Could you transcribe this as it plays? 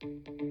The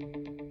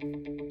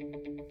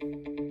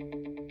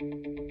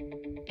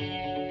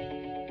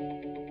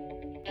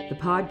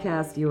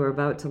podcast you are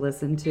about to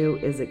listen to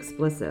is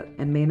explicit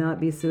and may not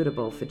be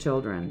suitable for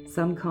children.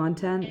 Some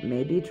content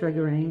may be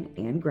triggering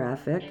and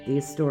graphic.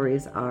 These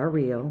stories are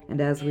real, and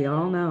as we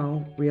all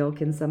know, real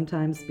can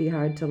sometimes be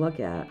hard to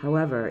look at.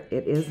 However,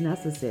 it is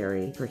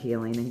necessary for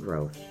healing and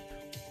growth.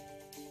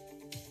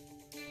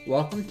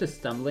 Welcome to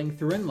Stumbling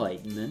Through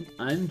Enlightenment.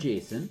 I'm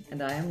Jason.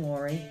 And I am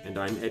Lori. And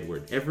I'm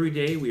Edward. Every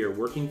day we are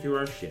working through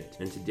our shit,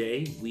 and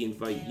today we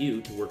invite you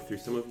to work through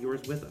some of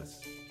yours with us.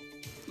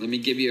 Let me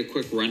give you a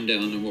quick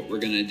rundown of what we're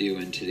going to do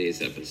in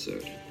today's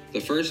episode. The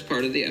first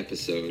part of the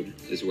episode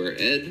is where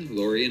Ed,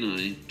 Lori, and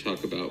I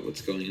talk about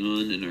what's going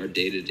on in our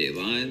day-to-day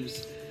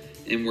lives,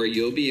 and where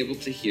you'll be able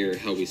to hear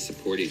how we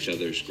support each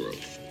other's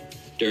growth.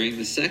 During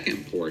the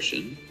second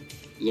portion,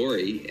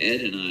 Lori,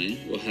 Ed, and I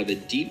will have a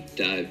deep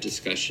dive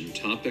discussion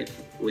topic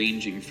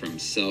ranging from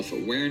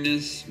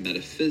self-awareness,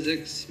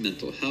 metaphysics,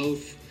 mental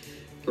health,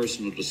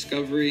 personal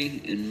discovery,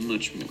 and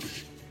much more.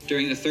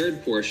 During the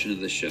third portion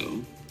of the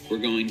show, we're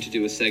going to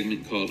do a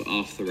segment called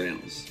Off the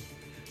Rails.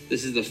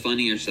 This is the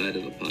funnier side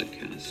of the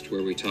podcast,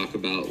 where we talk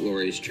about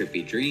Lori's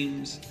trippy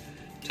dreams,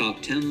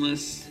 top 10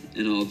 lists,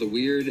 and all the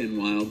weird and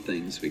wild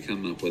things we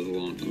come up with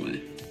along the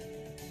way.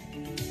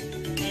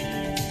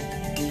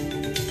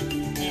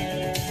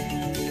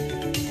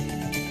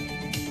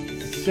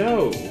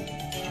 So,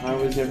 how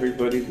is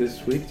everybody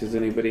this week? Does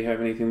anybody have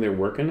anything they're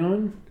working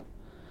on?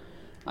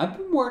 I've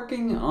been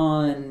working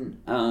on,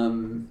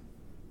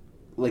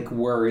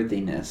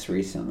 worthiness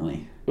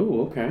recently.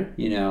 Ooh, okay.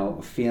 You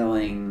know,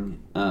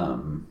 feeling,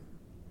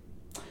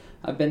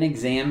 I've been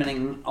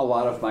examining a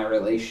lot of my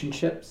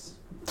relationships.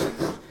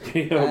 Oh,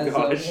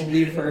 gosh. Of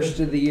the first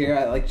of the year,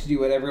 I like to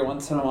do it every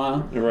once in a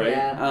while. Right.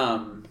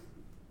 Yeah.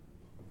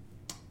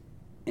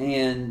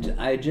 And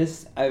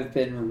I've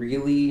been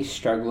really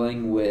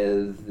struggling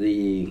with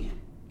the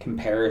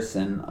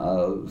comparison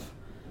of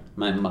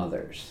my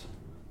mother's.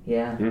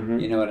 Yeah. Mm-hmm.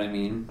 You know what I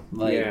mean?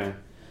 Yeah.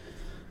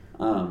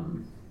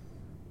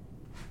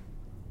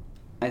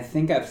 I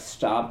think I've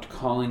stopped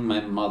calling my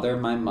mother,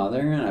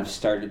 and I've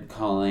started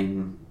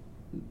calling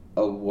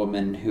a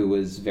woman who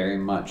was very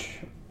much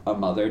a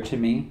mother to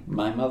me,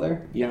 my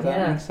mother, if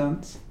that makes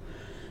sense.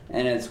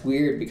 And it's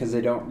weird because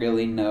I don't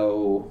really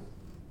know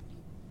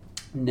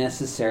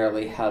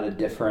necessarily how to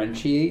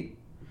differentiate,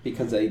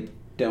 because I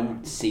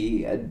don't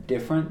see a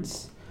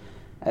difference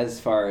as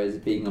far as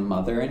being a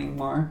mother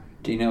anymore.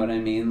 Do you know what I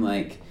mean?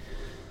 Like,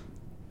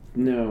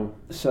 no.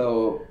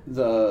 So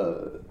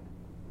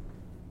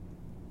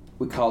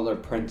we call her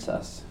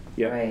Princess.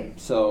 Yeah. Right.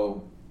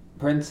 So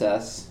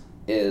Princess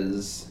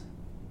has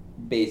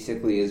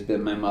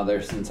been my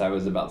mother since I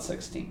was about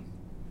 16.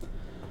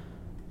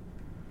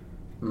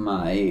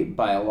 My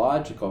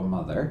biological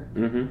mother,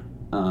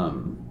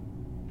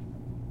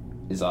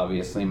 is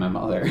obviously my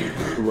mother.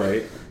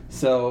 Right.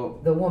 So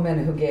The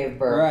woman who gave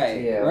birth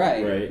to you.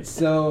 Right.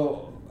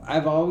 So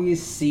I've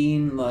always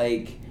seen,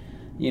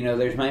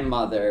 there's my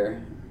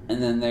mother,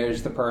 and then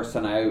there's the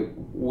person I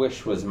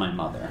wish was my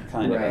mother,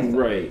 kind Right. of.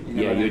 Right. You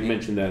know You what I had mean?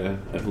 mentioned that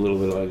a little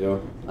bit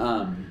ago.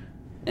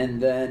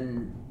 And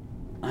then,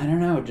 I don't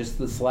know, just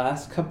this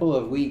last couple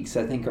of weeks,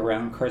 I think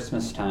around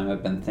Christmas time,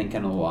 I've been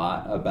thinking a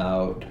lot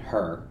about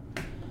her.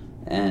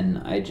 And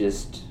I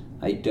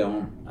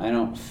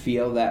don't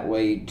feel that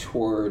way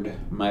toward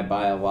my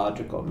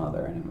biological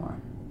mother anymore,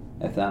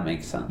 if that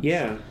makes sense.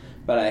 Yeah.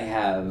 But I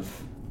have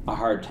a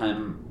hard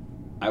time,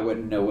 I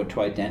wouldn't know what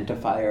to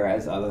identify her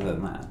as other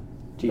than that.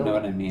 Do you know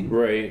what I mean?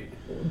 Right.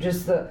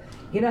 Just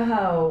you know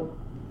how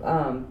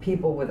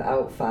people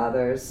without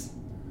fathers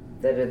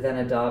that are then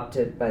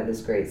adopted by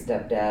this great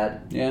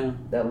stepdad, Yeah.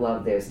 that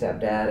love their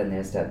stepdad and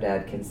their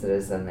stepdad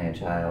considers them their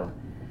child.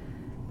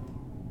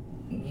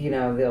 You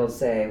know, they'll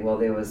say, well,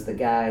 there was the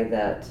guy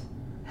that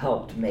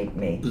helped make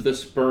me. The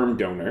sperm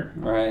donor.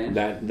 Right.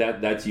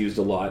 That's used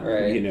a lot,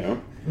 Right. you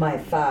know. My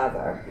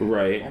father.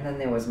 Right. And then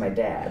there was my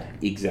dad.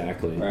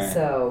 Exactly. Right.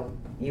 So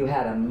you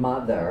had a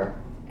mother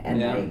and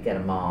Yeah. they get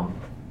a mom.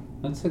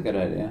 That's a good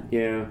idea.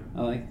 Yeah.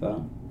 I like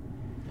that.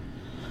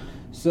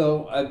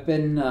 So I've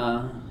been,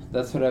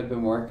 that's what I've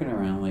been working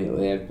around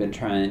lately. I've been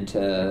trying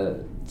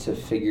to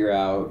figure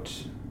out,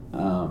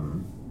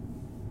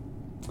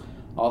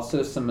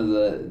 also some of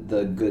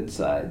the good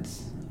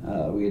sides.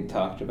 We had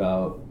talked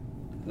about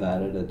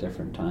that at a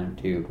different time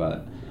too,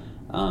 but,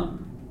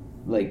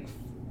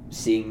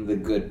 seeing the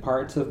good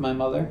parts of my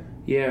mother.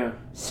 Yeah.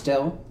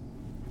 Still.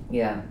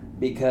 Yeah.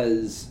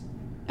 Because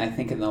I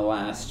think in the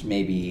last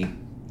maybe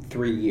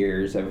 3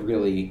 years, I've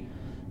really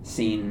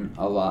seen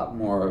a lot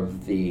more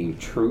of the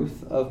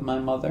truth of my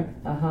mother.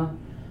 Uh-huh.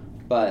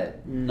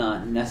 But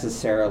not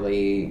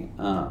necessarily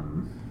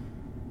in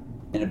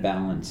a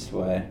balanced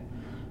way.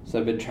 So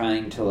I've been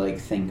trying to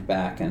think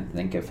back and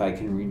think if I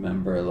can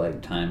remember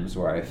times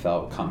where I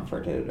felt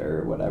comforted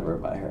or whatever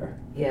by her.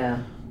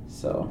 Yeah.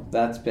 So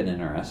that's been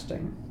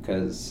interesting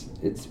because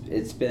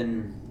it's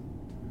been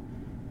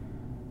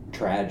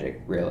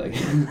tragic, really.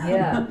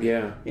 Yeah.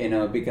 Yeah.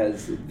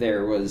 Because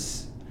there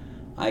was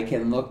I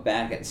can look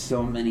back at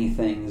so many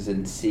things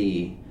and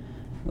see,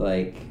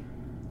 like,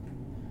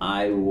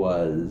 I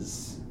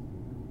was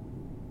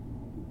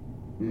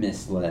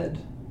misled,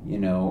 you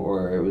know,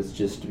 or it was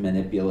just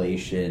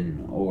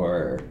manipulation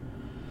or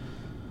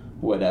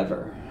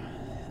whatever.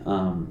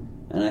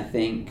 And I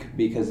think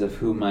because of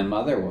who my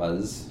mother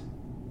was,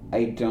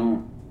 I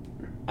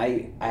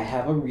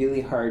have a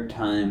really hard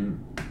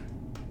time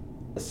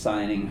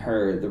assigning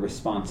her the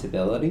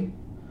responsibility.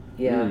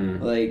 Yeah.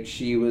 Like,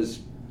 she was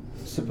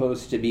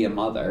supposed to be a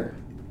mother.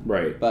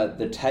 Right. But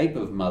the type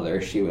of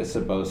mother she was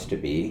supposed to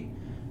be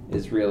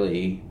is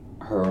really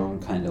her own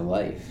kind of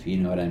life. You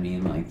know what I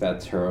mean? Like,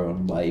 that's her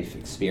own life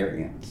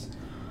experience.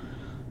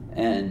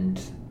 And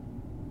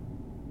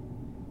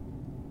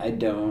I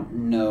don't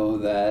know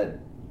that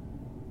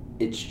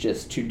it's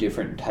just two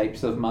different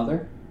types of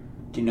mother.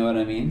 Do you know what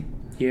I mean?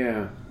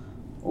 Yeah.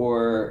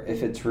 Or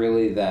if it's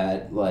really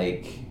that,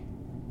 like,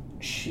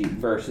 she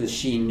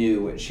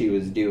knew what she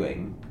was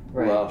doing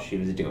while she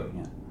was doing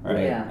it.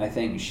 Right? Yeah. I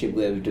think she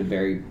lived a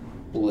very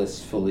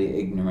blissfully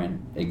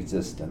ignorant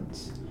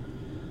existence.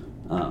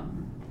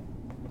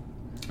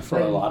 For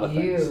a lot of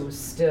things. You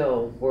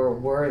still were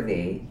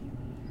worthy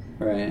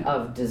Right.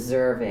 of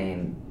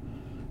deserving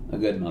A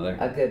good mother.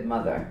 a good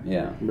mother.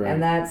 Yeah. Right.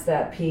 And that's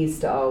that piece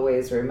to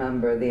always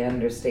remember, the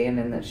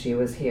understanding that she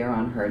was here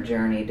on her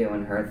journey,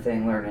 doing her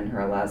thing, learning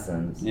her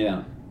lessons.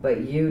 Yeah.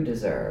 But you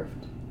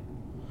deserved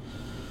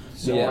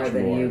So more much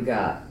than more. you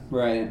got.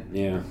 Right.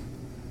 Yeah.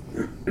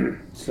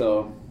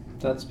 So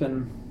that's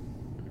been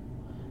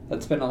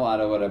a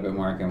lot of what I've been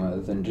working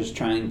with, and just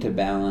trying to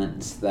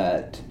balance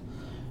that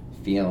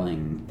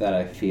feeling that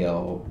I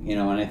feel, you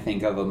know, when I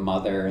think of a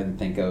mother and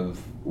think of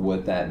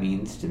what that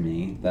means to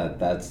me,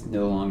 that's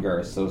no longer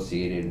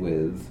associated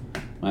with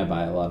my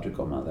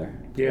biological mother.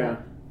 Yeah.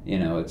 You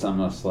know, it's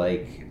almost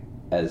like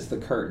as the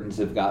curtains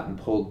have gotten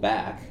pulled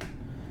back,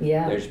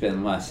 Yeah. there's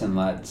been less and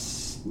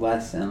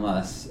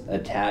less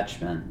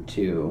attachment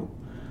to,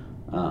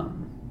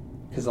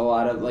 because a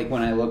lot of, like,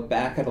 when I look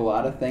back at a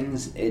lot of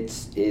things,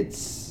 it's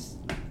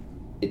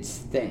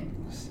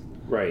things.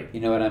 Right. You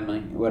know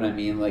what I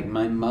mean? Like,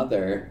 my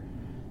mother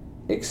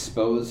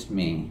exposed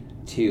me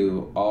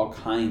to all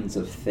kinds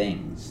of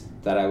things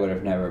that I would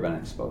have never been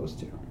exposed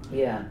to.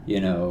 Yeah.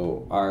 You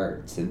know,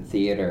 arts and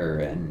theater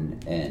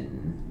and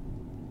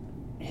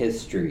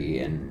history,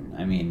 and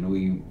I mean,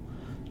 we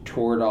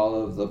toured all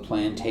of the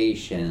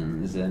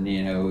plantations, and,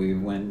 you know, we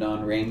went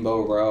on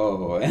Rainbow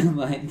Row, and,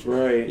 like,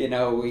 Right. you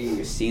know,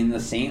 we've seen the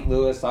St.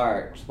 Louis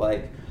Arch.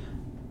 Like,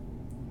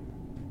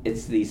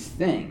 it's these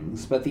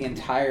things, but the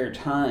entire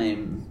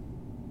time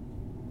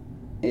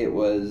it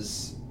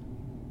was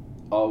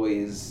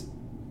always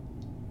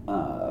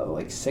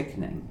like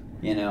sickening,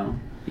 you know?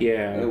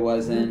 Yeah. It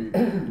wasn't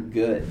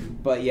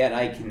good, but yet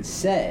I can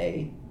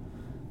say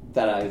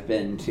that I've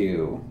been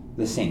to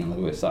the St.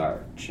 Louis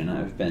Arch, and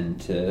I've been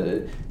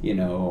to, you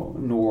know,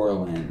 New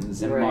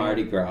Orleans and Right.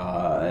 Mardi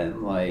Gras,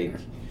 and, like,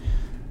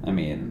 I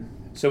mean,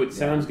 So it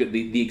sounds good.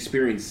 The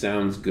experience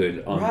sounds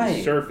good on the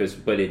Right. surface,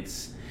 but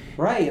it's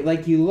right,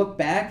 like, you look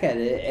back at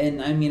it,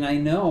 and I mean, I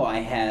know I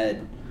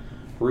had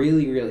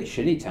really, really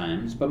shitty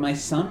times, but my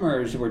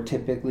summers were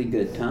typically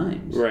good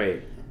times.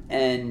 right.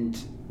 And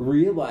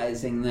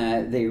realizing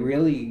that they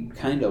really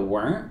kind of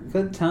weren't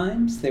good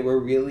times, they were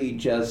really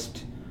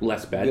just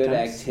Less bad good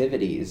times.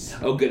 activities.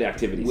 Oh, good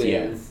activities. With,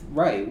 yeah.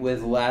 right,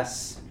 with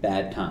less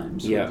bad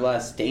times, Yeah. with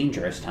less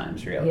dangerous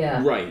times, really.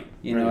 Yeah. Right.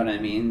 You know what I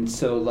mean?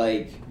 So,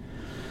 like,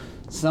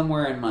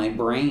 somewhere in my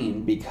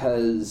brain,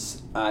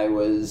 because I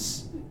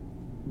was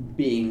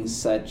being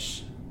so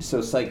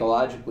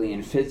psychologically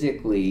and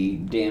physically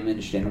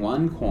damaged in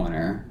one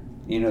corner,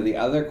 you know, the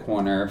other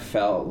corner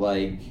felt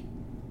like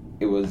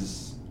it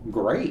was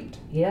great.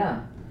 Yeah.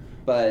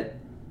 But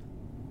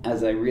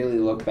as I really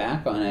look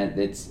back on it,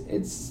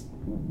 it's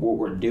what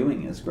we're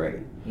doing is great.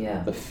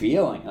 Yeah. The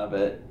feeling of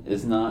it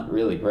is not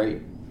really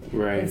great.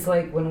 Right. It's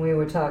like when we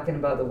were talking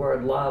about the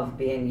word love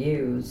being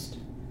used.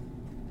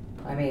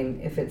 I mean,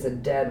 if it's a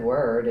dead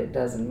word, it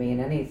doesn't mean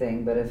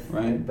anything. But if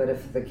Right.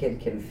 the kid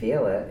can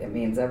feel it, it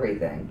means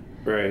everything.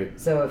 Right.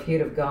 So if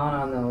you'd have gone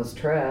on those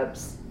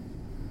trips,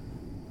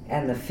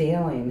 and the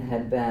feeling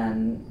had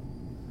been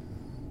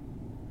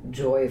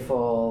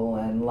joyful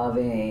and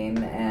loving,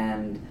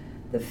 and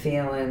the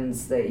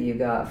feelings that you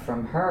got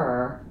from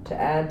her to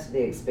add to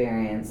the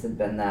experience had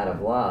been that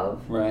of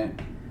love, Right.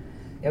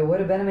 it would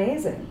have been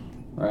amazing.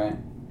 Right.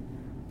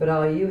 But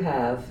all you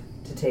have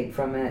to take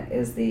from it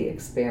is the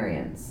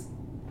experience,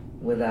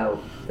 without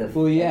the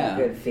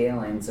good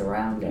feelings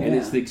around it. And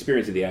it's the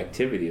experience of the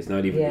activity. It's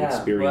not even the Yeah.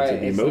 experience of Right,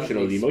 the it's not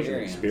emotional. the The emotional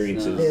experience,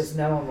 experience no. is There's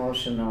no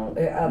emotional,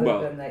 other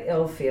Well, than the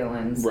ill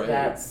feelings.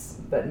 right.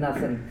 But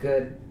nothing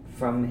good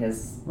from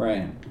his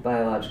Right.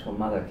 biological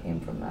mother came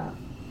from that.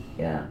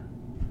 Yeah.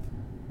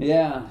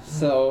 Yeah,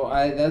 so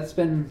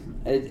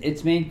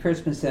it's made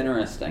Christmas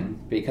interesting,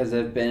 because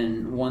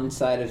one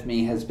side of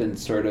me has been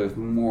sort of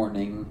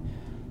mourning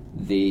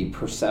the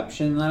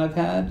perception that I've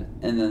had,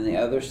 and then the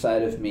other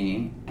side of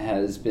me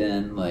has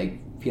been, like,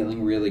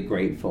 feeling really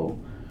grateful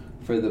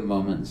for the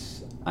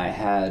moments I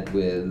had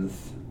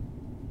with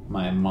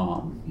my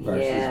mom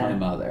versus my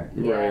mother.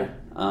 Yeah. Right.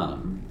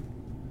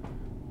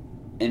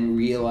 And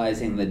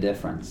realizing the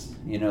difference.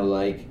 You know,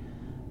 like,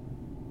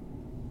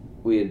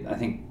 I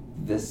think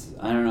this,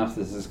 I don't know if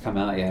this has come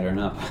out yet or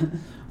not, but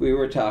we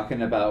were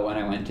talking about when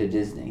I went to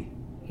Disney.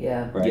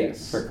 Yeah. Right?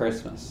 Yes. For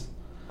Christmas.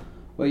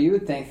 Well, you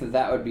would think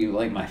that would be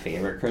like my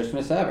favorite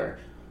Christmas ever.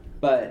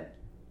 But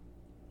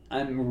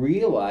I'm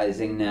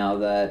realizing now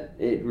that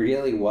it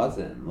really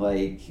wasn't.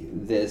 Like,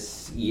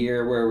 this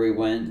year where we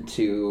went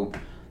to,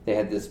 they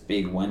had this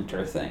big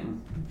winter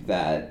thing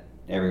that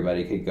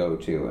everybody could go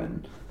to,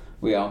 and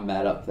we all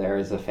met up there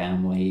as a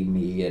family,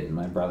 me and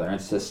my brother and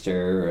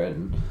sister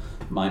and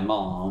my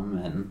mom,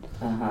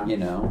 and you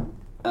know,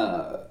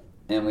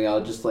 and we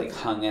all just like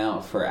hung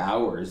out for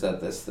hours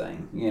at this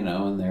thing, you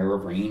know, and there were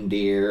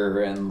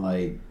reindeer, and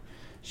like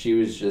she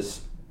was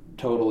just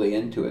totally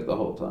into it the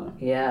whole time.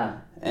 Yeah.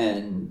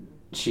 And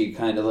she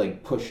kind of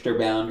like pushed her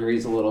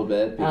boundaries a little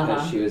bit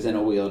because she was in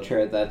a wheelchair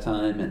at that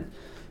time, and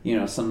you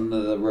know, some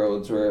of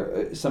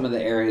the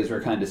areas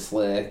were kind of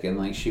slick, and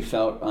like she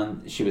felt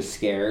she was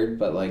scared,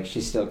 but like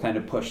she still kind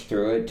of pushed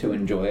through it to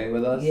enjoy it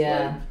with us.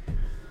 Yeah. Like,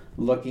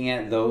 looking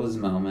at those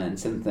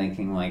moments and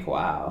thinking like,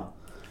 wow,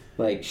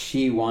 like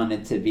she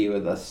wanted to be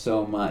with us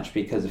so much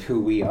because of who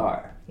we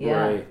are.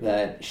 Yeah. Right.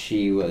 That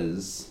she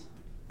was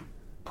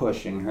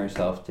pushing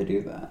herself to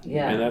do that.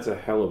 Yeah. And that's a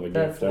hell of a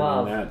That's gift.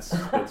 love. I mean,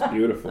 that's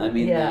beautiful. I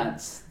mean, Yeah.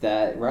 that's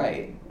that,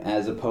 right.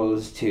 As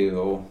opposed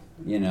to,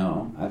 you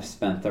know, I've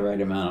spent the right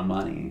amount of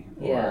money,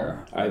 Yeah.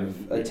 or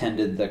I've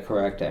attended the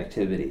correct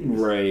activities.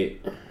 Right.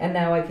 And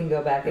now I can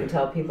go back and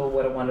tell people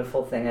what a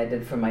wonderful thing I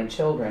did for my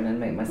children and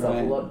make myself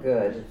Right. look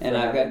good. And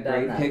for I've having got done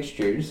great that.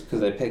 pictures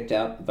because I picked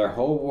out their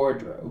whole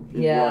wardrobe.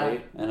 Yeah.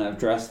 Right. And I've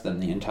dressed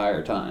them the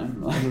entire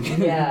time. Like,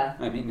 Yeah.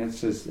 I mean,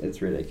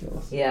 it's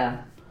ridiculous.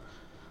 Yeah.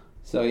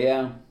 So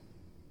yeah,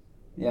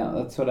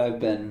 that's what I've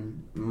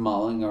been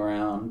mulling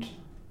around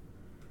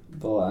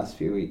the last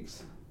few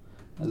weeks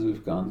as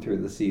we've gone through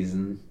the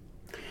season.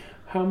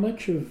 How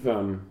much of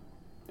the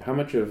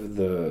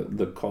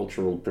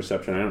cultural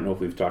perception, I don't know if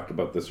we've talked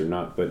about this or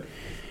not, but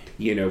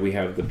you know, we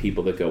have the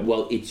people that go,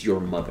 well, it's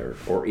your mother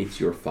or it's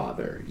your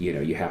father, you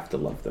know, you have to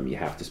love them, you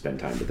have to spend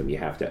time with them, you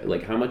have to,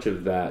 like, how much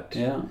of that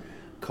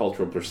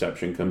cultural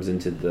perception comes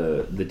into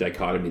the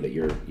dichotomy that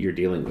you're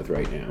dealing with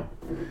right now?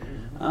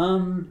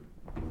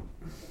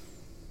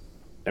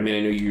 I mean,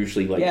 I know you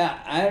usually like...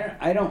 Yeah,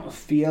 I don't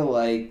feel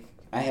like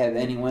I have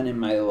anyone in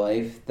my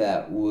life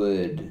that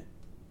would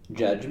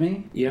judge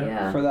me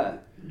Yeah. for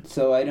that.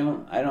 So I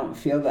don't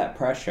feel that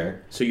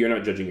pressure. So you're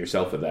not judging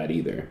yourself of that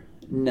either?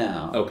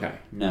 No. Okay.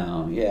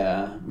 No,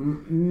 yeah.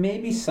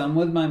 Maybe some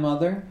with my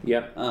mother.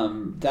 Yep.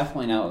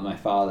 Definitely not with my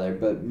father,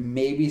 but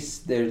maybe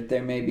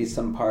there may be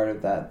some part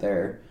of that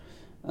there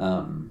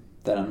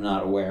that I'm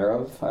not aware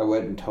of. I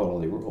wouldn't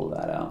totally rule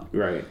that out.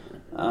 Right.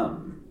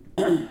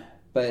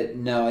 But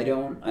no, I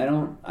don't.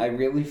 I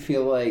really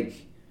feel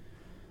like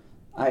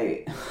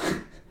I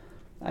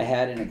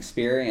had an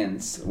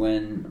experience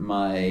when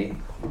my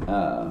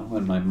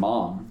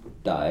mom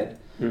died.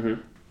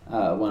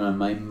 Mm-hmm. One of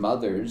my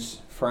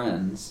mother's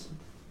friends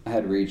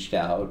had reached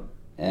out,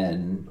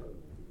 and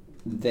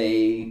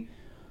we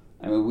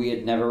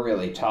had never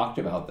really talked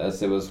about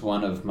this. It was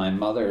one of my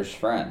mother's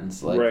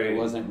friends. Like, right. It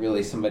wasn't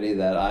really somebody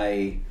that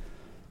I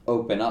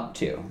open up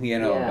to,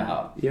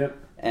 about. Yep.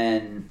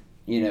 And,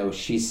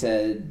 she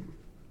said,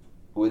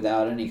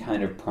 without any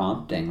kind of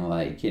prompting,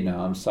 like,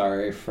 I'm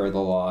sorry for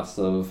the loss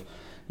of,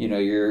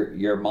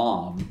 your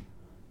mom.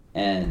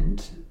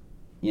 And,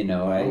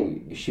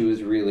 she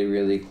was really,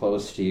 really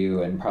close to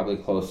you, and probably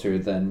closer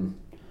than,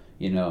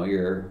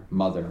 your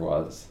mother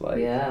was. Like,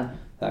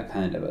 that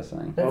kind of a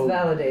thing. That's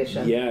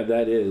validation. Yeah,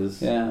 that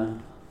is. Yeah.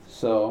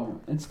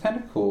 So it's kind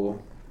of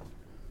cool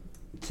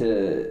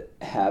to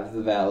have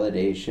the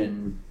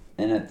validation,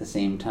 and at the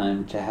same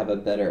time to have a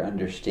better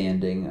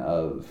understanding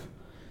of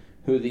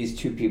who these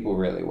two people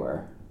really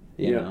were,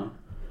 you know?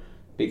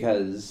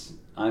 Because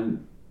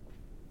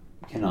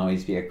can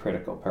always be a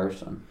critical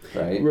person,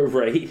 right?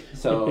 Right.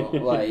 So,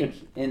 like,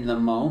 in the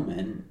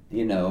moment,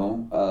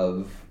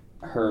 of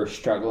her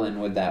struggling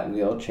with that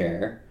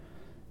wheelchair,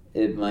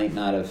 it might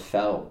not have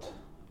felt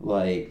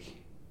like,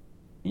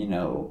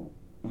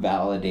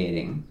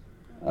 validating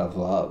of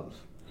love.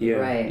 Yeah.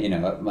 Right.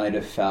 It might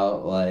have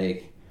felt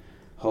like,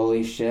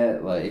 holy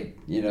shit, like,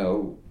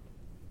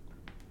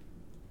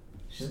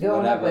 she's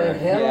going whatever. up a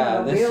hill in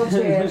a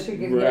wheelchair, she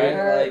could Right, get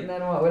hurt, like, and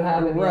then what would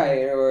happen?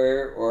 right,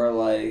 or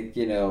like,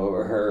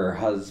 her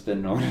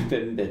husband would have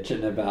been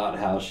bitching about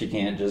how she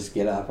can't just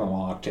get up and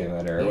walk to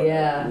it, or whatever.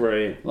 Yeah.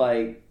 Right.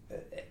 Like,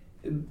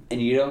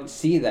 and you don't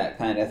see that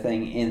kind of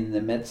thing in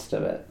the midst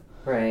of it.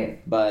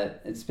 Right.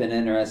 But it's been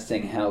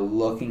interesting how,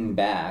 looking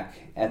back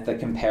at the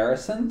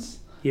comparisons,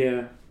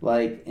 Yeah.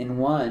 like, in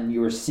one,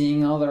 you were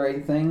seeing all the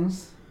right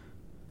things,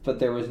 but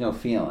there was no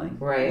feeling.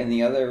 Right. In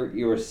the other,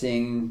 you were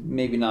seeing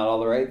maybe not all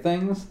the right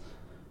things,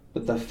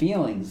 but the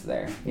feeling's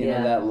there.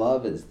 That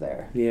love is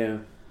there. Yeah.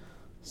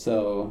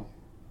 So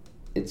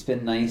it's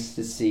been nice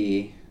to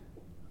see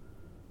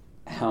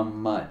how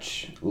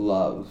much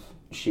love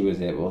she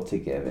was able to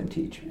give and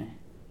teach me.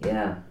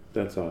 Yeah.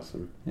 That's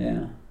awesome.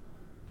 Yeah.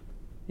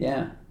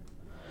 Yeah.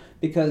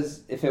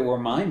 Because if it were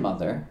my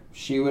mother,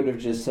 she would have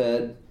just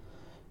said,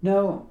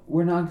 no,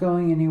 we're not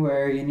going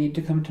anywhere. You need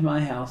to come to my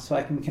house so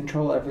I can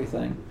control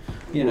everything.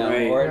 You know,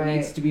 Right. or it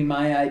needs to be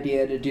my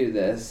idea to do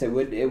this. It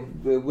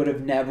would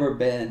have never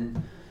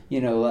been,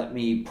 you know, let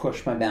me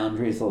push my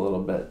boundaries a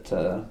little bit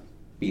to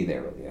be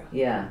there with you.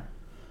 Yeah.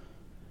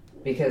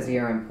 Because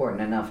you're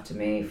important enough to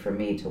me for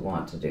me to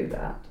want to do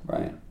that.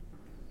 Right.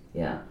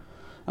 Yeah.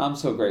 I'm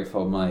so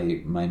grateful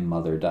my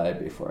mother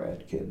died before I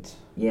had kids.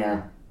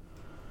 Yeah.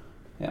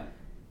 Yeah.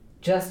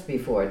 Just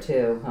before,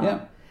 too, huh?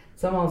 Yeah.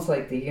 It's almost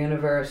like the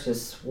universe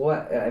just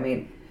swept She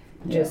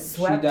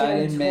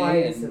died in May,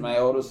 twice. and my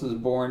oldest was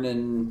born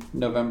in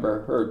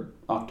November or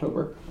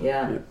October.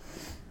 Yeah.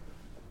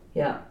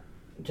 Yeah.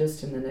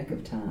 Just in the nick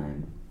of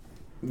time.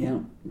 Yeah.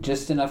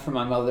 Just enough for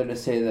my mother to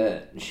say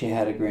that she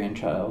had a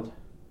grandchild.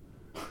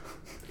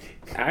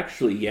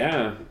 Actually,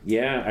 yeah,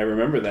 I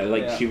remember that.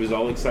 Like, Yeah. she was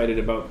all excited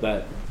about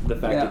that, the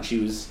fact that she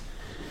was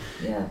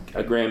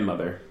a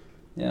grandmother.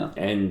 Yeah.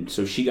 And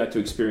so she got to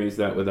experience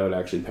that without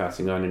actually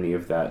passing on any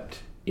of that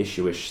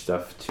issue-ish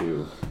stuff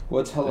to...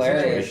 What's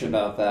hilarious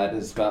about that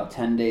is about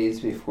 10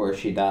 days before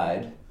she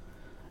died,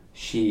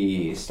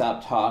 she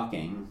stopped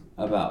talking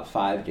about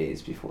 5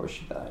 days before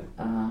she died.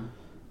 Uh-huh.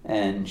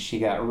 And she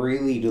got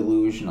really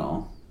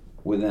delusional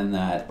within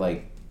that,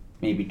 like,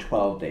 maybe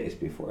 12 days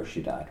before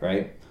she died,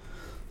 right?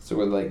 So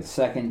we're like the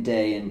second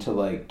day into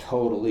like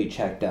totally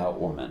checked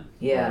out woman.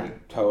 Yeah.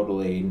 Like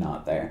totally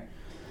not there.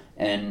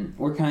 And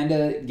we're kind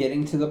of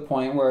getting to the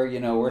point where,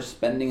 you know, we're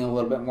spending a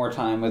little bit more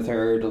time with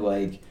her to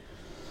like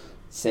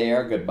say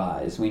our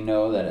goodbyes. We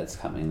know that it's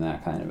coming,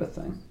 that kind of a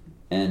thing.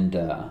 And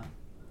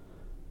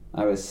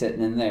I was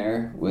sitting in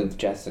there with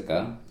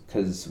Jessica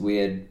because we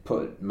had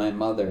put my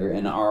mother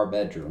in our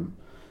bedroom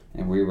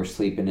and we were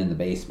sleeping in the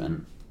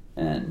basement.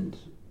 And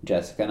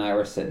Jessica and I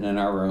were sitting in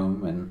our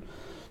room and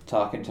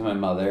talking to my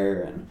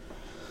mother, and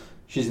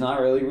she's not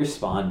really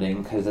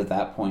responding because at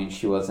that point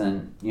she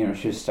wasn't, you know,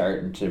 she was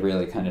starting to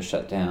really kind of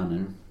shut down,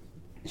 and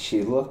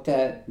she looked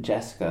at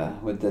Jessica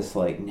with this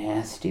like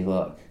nasty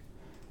look,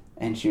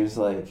 and she was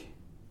like,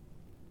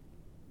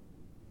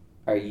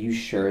 "Are you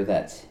sure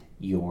that's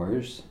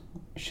yours?"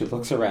 She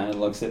looks around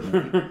and looks at me.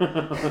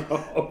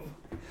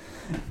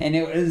 And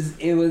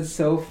it was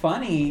so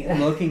funny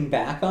looking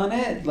back on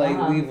it.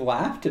 Like, we've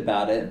laughed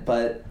about it,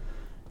 but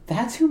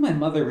that's who my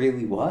mother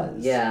really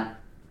was. Yeah.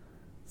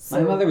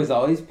 My mother was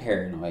always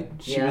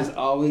paranoid. She was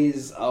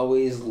always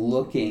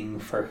looking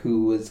for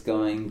who was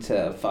going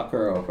to fuck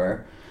her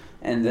over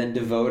and then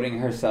devoting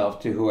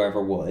herself to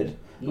whoever would.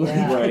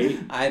 Yeah. Right.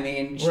 I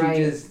mean, she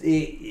just...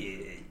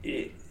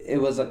 It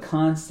was a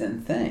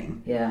constant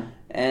thing. Yeah.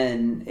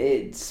 And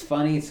it's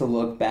funny to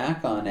look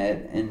back on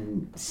it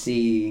and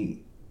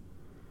see...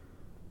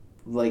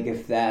 Like,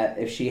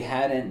 if she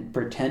hadn't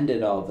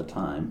pretended all the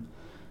time,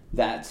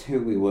 that's who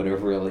we would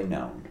have really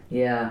known.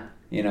 Yeah.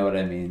 You know what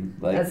I mean?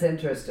 Like, that's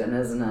interesting,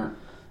 isn't it?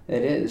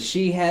 It is.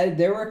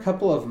 There were a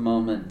couple of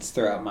moments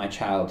throughout my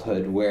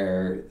childhood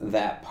where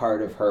that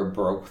part of her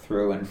broke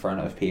through in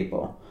front of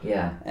people.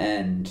 Yeah.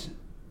 And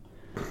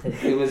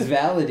it was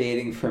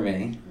validating for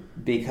me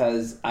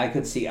because I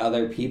could see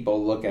other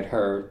people look at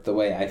her the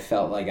way I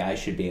felt like I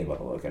should be able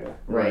to look at her.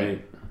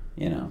 Right.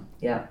 You know?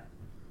 Yeah.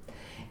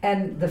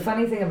 And the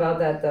funny thing about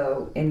that,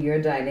 though, in your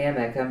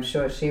dynamic, I'm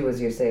sure she was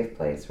your safe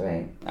place,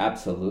 right?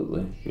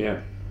 Absolutely.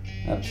 Yeah.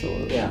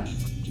 Absolutely. Yeah.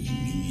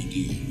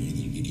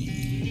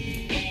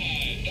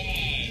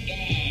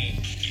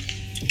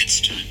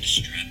 It's time to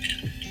strap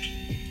in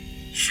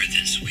for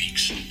this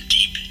week's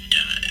deep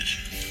dive.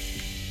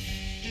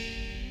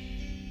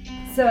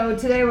 So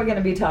today we're going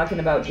to be talking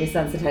about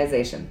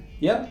desensitization.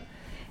 Yep.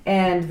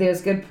 And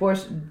there's good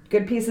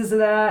pieces of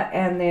that,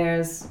 and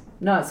there's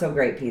not so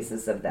great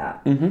pieces of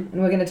that. Mm-hmm. And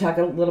we're going to talk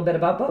a little bit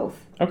about both.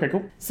 Okay,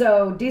 cool.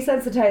 So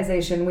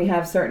desensitization, we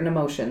have certain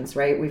emotions,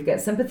 right? We've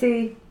got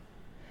sympathy,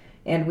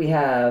 and we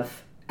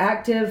have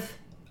affective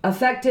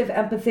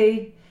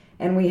empathy,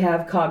 and we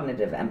have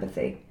cognitive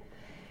empathy.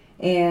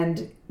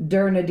 And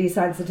during a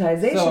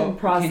desensitization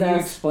process... Can you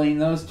explain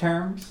those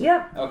terms?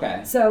 Yep.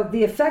 Okay. So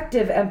the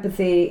affective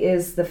empathy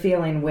is the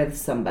feeling with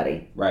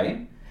somebody.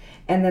 Right.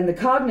 And then the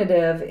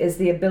cognitive is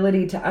the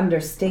ability to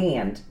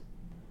understand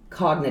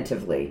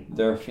cognitively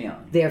They're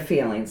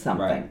feeling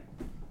something. Right.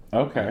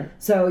 Okay.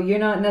 So you're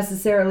not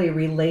necessarily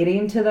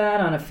relating to that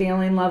on a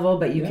feeling level,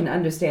 but you can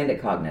understand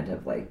it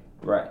cognitively.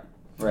 Right.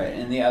 Right.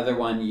 And the other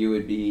one you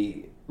would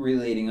be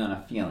relating on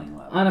a feeling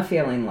level. On a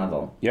feeling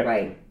level. Yep.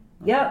 Right.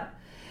 Yep.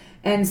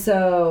 And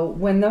so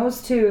when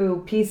those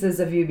two pieces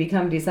of you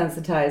become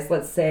desensitized,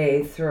 let's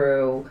say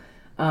through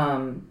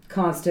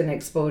constant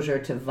exposure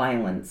to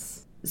violence.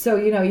 So,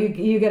 you know,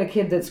 you get a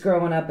kid that's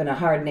growing up in a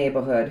hard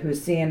neighborhood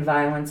who's seeing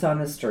violence on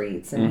the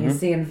streets, and he's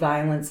seeing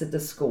violence at the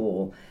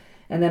school.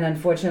 And then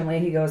unfortunately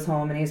he goes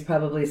home and he's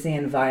probably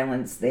seeing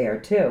violence there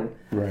too.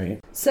 Right.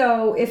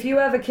 So if you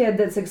have a kid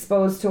that's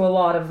exposed to a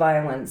lot of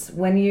violence,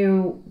 when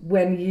you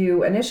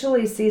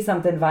initially see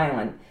something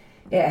violent,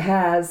 it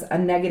has a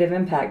negative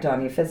impact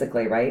on you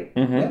physically, right?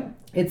 Mm-hmm. Yeah.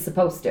 It's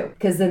supposed to,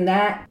 because then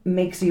that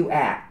makes you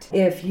act.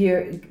 If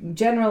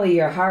generally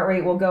your heart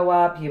rate will go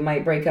up, you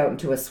might break out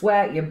into a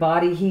sweat, your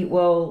body heat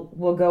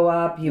will go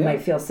up, you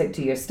might feel sick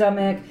to your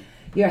stomach,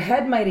 your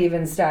head might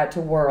even start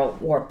to whirl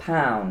or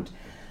pound.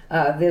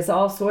 There's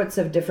all sorts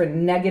of different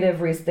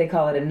negative, they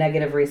call it a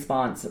negative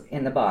response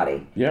in the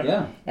body.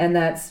 Yeah. And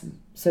that's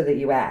so that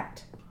you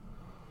act.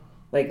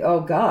 Like, oh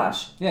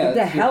gosh, Yeah, get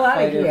the hell out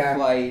of fight or here.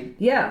 flight,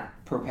 Yeah.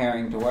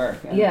 preparing to work.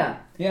 Yeah.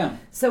 Yeah.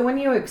 So when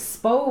you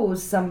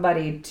expose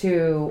somebody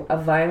to a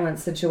violent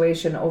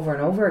situation over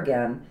and over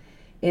again,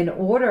 in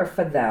order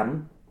for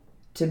them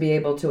to be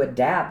able to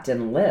adapt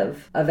and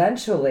live,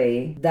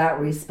 eventually that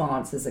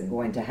response isn't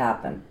going to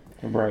happen.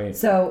 Right.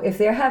 So if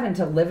they're having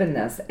to live in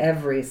this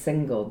every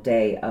single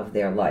day of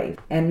their life,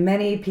 and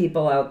many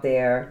people out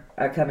there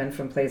are coming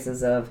from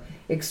places of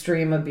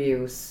extreme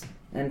abuse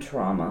and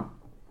trauma,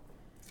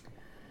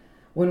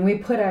 when we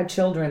put our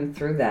children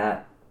through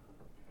that,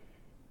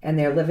 and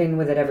they're living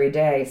with it every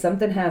day,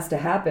 something has to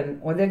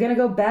happen or they're going to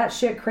go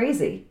batshit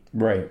crazy.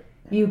 Right.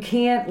 You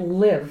can't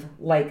live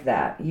like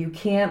that. You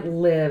can't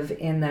live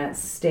in that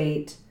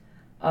state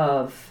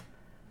of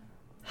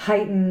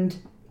heightened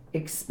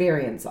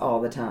experience all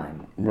the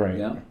time. Right.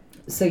 Yeah.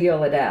 So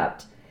you'll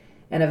adapt.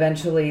 And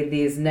eventually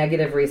these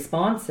negative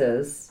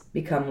responses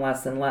become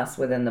less and less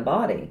within the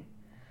body,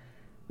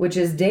 which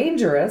is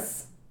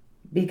dangerous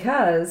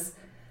because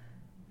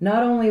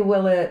not only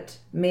will it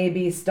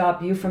maybe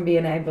stop you from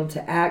being able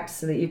to act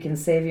so that you can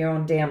save your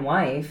own damn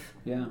life,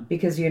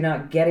 because you're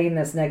not getting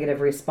this negative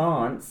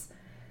response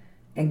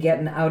and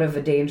getting out of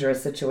a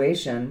dangerous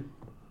situation,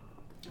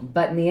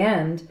 but in the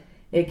end,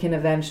 it can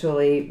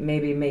eventually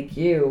maybe make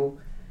you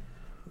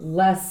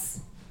less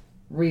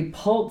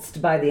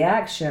repulsed by the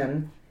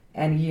action,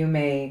 and you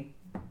may,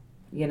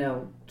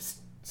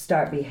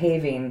 start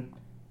behaving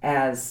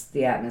as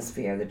the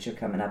atmosphere that you're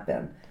coming up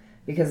in,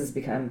 because it's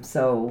become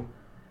so...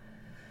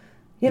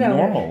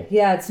 normal.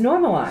 Yeah, it's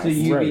normalized. So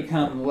you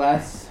become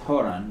less.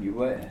 Hold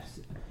on.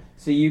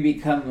 So you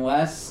become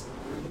less.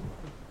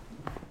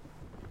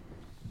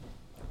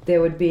 There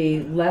would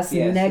be less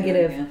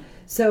negative. Yeah.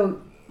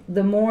 So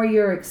the more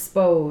you're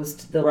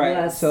exposed, the Right.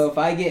 less. So if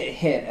I get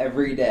hit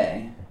every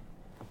day,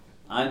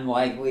 I'm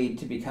likely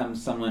to become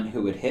someone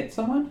who would hit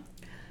someone.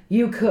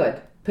 You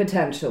could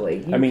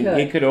potentially.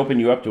 It could open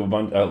you up to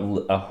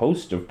a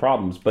host of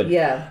problems, but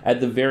at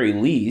the very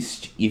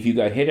least, if you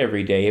got hit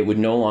every day, it would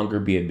no longer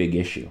be a big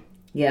issue.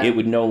 Yeah. It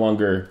would no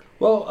longer...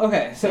 Well,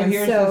 okay, so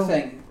here's the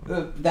thing.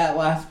 That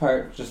last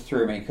part just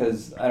threw me,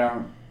 because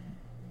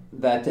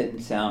that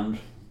didn't sound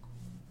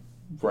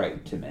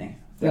right to me.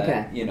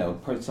 That,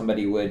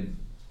 somebody would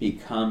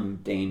become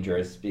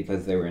dangerous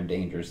because they were in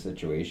dangerous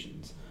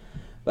situations.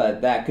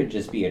 But that could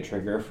just be a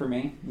trigger for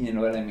me. You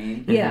know what I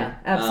mean? Yeah,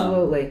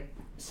 absolutely.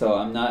 So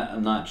I'm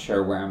not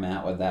sure where I'm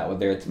at with that.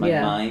 Whether it's my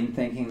mind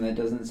thinking that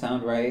doesn't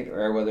sound right,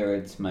 or whether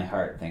it's my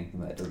heart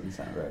thinking that doesn't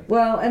sound right.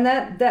 Well, and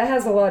that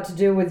has a lot to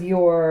do with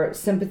your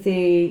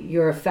sympathy,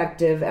 your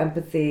affective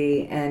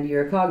empathy, and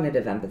your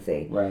cognitive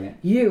empathy. Right.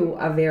 You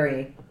are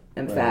very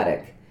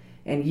emphatic,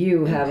 and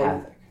you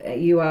have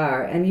you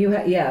are, and you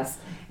yes,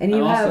 and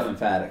you I'm have also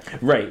emphatic.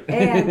 Right.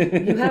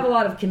 and you have a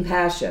lot of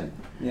compassion.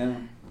 Yeah.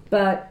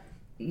 But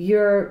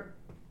you're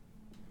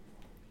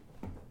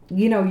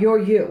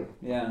you.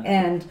 Yeah.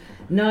 And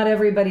not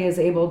everybody is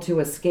able to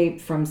escape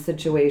from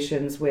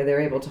situations where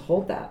they're able to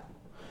hold that.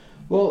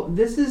 Well,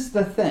 this is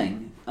the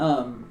thing.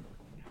 I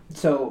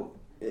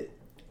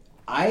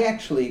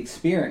actually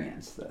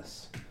experienced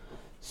this.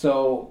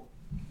 So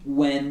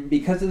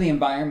because of the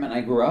environment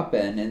I grew up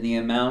in and the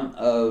amount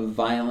of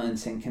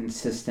violence and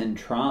consistent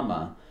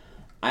trauma,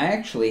 I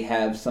actually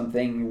have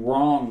something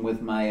wrong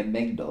with my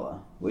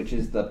amygdala, which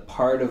is the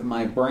part of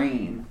my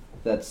brain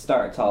that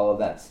starts all of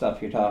that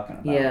stuff you're talking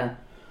about. Yeah.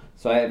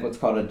 So I have what's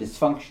called a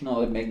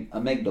dysfunctional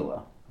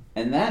amygdala.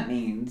 And that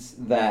means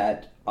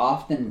that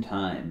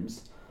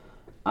oftentimes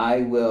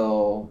I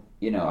will,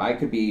 I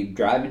could be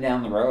driving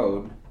down the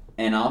road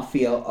and I'll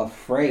feel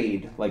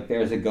afraid like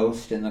there's a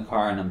ghost in the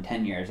car and I'm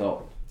 10 years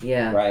old.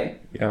 Yeah.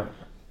 Right? Yeah.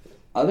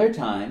 Other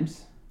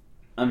times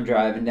I'm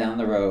driving down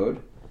the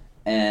road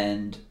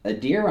and a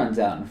deer runs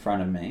out in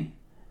front of me.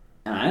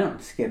 And I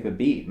don't skip a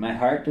beat. My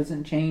heart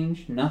doesn't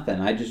change. Nothing.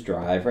 I just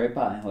drive right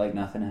by like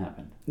nothing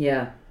happened.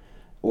 Yeah.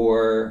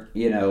 Or,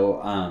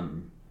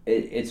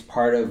 it's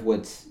part of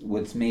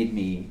what's made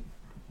me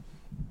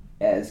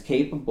as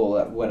capable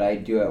at what I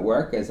do at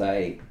work as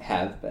I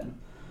have been.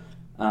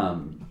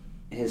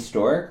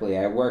 Historically,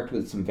 I worked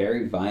with some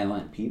very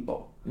violent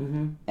people.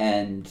 Mm-hmm.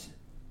 And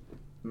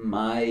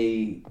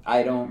I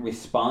don't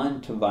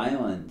respond to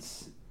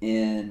violence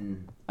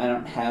I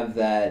don't have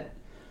that...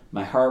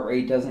 My heart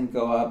rate doesn't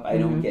go up. I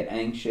don't get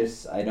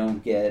anxious. I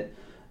don't get...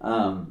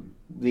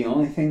 the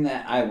only thing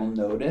that I will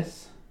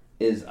notice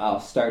is I'll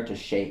start to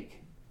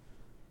shake.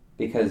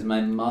 Because my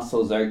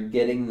muscles are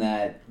getting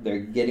that... They're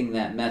getting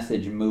that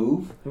message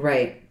move.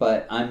 Right.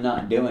 But I'm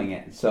not doing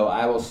it. So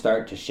I will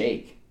start to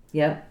shake.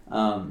 Yep.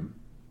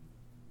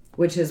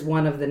 which is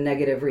one of the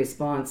negative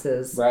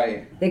responses.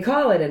 Right. They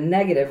call it a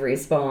negative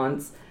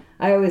response.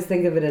 I always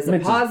think of it as a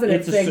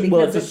positive thing.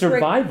 Well, it's a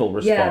survival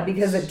response. Yeah,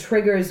 because it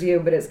triggers you,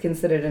 but it's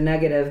considered a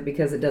negative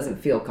because it doesn't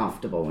feel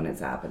comfortable when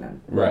it's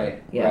happening.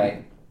 Right, yeah.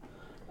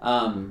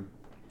 Right.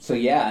 So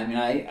yeah, I mean,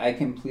 I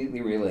completely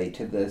relate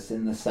to this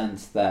in the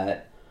sense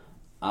that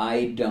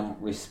I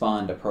don't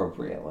respond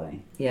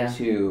appropriately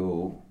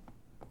to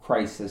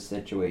crisis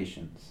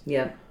situations.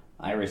 Yeah.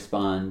 I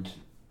respond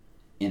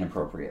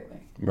inappropriately.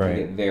 Right. I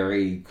get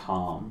very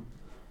calm.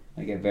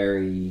 I get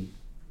very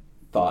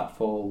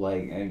thoughtful.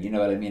 Like, you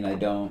know what I mean? I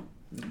don't...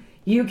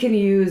 You can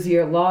use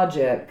your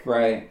logic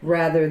right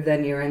rather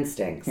than your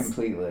instincts.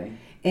 Completely.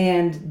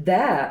 And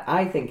that,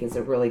 I think, is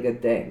a really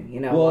good thing. You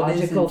know, well,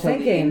 logical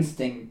thinking. The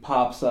instinct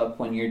pops up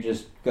when you're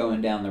just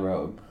going down the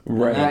road.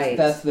 Right.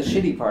 That's the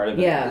shitty part of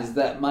it, is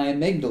that my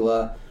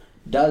amygdala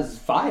does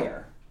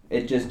fire.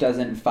 It just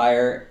doesn't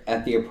fire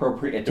at the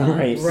appropriate time.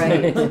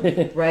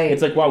 Right. Right.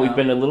 It's like, wow, we've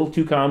been a little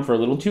too calm for a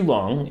little too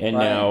long, and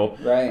now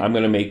I'm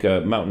going to make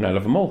a mountain out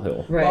of a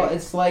molehill. Right. Well,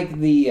 it's like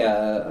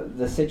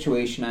the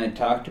situation I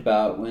talked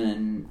about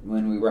when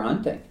we were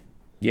hunting.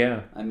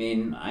 Yeah. I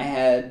mean, I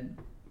had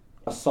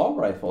assault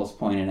rifles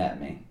pointed at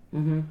me.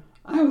 Mm-hmm.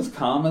 I was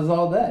calm as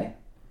all day.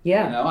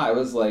 Yeah. You know, I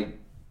was like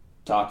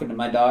talking to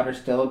my daughter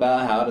still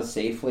about how to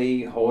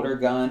safely hold her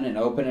gun and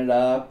open it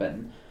up,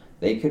 and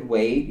they could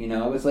wait. You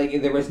know, it was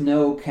like there was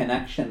no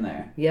connection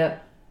there.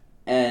 Yep.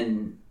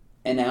 And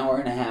an hour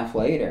and a half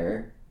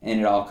later, and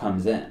it all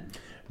comes in.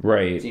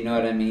 Right. Do you know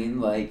what I mean?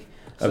 Like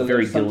a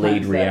very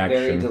delayed reaction.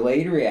 Very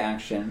delayed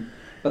reaction.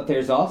 But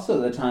there's also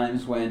the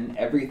times when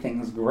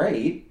everything's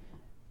great,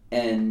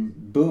 and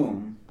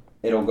boom,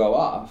 it'll go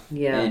off.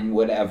 Yeah. And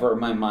whatever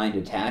my mind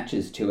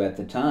attaches to at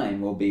the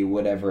time will be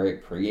whatever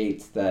it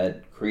creates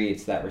that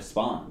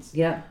response.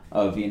 Yeah.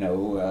 Of, you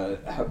know,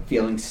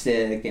 feeling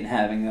sick and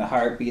having a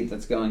heartbeat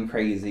that's going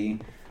crazy,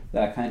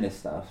 that kind of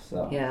stuff.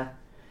 So yeah.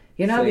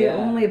 You're not the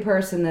only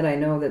person that I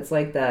know that's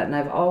like that, and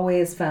I've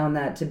always found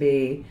that to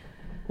be...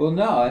 Well,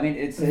 no, I mean,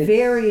 it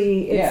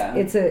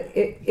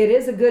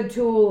is a good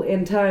tool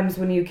in times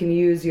when you can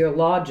use your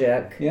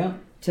logic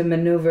to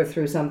maneuver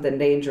through something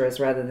dangerous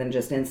rather than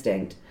just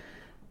instinct.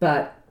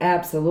 But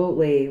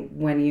absolutely,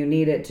 when you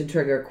need it to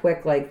trigger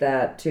quick like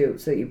that, too,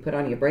 so you put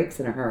on your brakes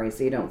in a hurry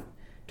so you don't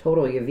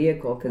total your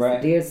vehicle because the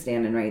deer's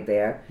standing right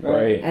there.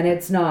 Right. And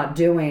it's not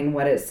doing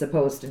what it's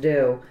supposed to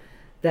do,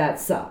 that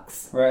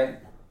sucks. Right.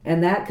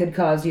 And that could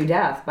cause you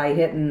death by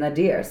hitting the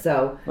deer.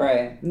 So,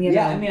 right. You know,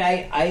 I mean,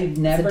 I've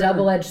never... It's a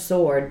double-edged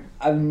sword.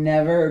 I've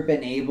never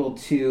been able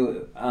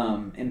to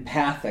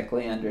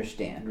empathically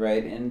understand,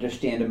 right?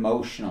 Understand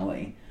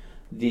emotionally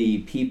the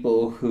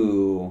people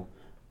who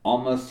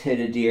almost hit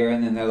a deer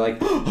and then they're like,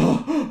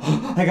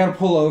 oh, I gotta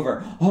pull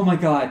over. Oh my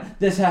God,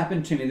 this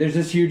happened to me. There's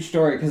this huge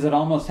story because it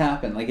almost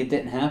happened. Like, it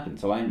didn't happen,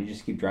 so why don't you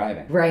just keep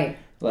driving? Right.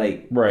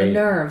 Like, the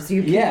nerves.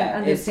 You can't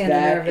understand the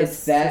nervous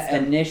it's that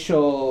system.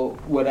 Initial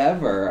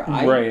whatever.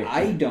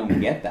 I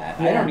don't get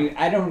that. Yeah.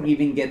 I don't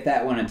even get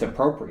that when it's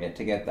appropriate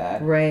to get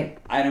that. Right.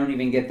 I don't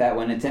even get that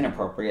when it's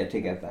inappropriate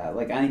to get that.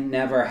 Like, I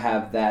never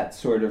have that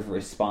sort of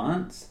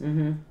response.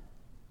 Mm-hmm.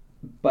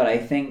 But I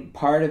think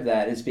part of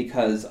that is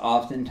because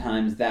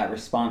oftentimes that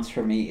response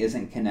for me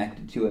isn't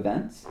connected to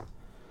events.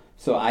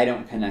 So I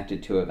don't connect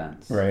it to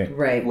events. Right.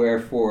 Right.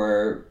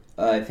 Wherefore,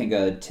 I think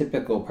a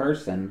typical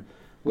person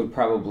would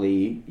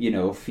probably, you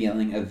know,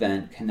 feeling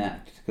event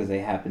connect because they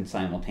happen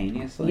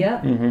simultaneously.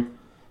 Yeah. Mm-hmm.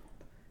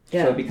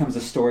 Yeah. So it becomes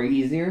a story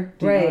easier.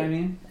 Do you know what I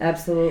mean?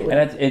 Absolutely.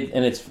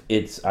 And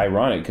it's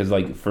ironic because,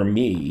 like, for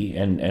me,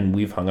 and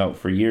we've hung out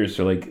for years,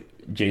 so, like,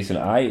 Jason,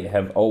 I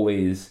have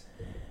always,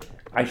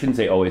 I shouldn't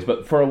say always,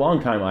 but for a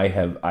long time I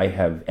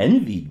have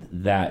envied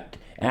that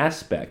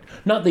aspect.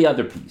 Not the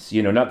other piece,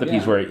 you know, not the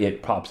piece where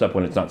it pops up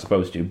when it's not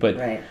supposed to, but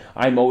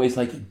I'm always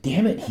like,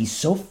 damn it, he's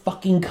so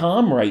fucking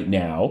calm right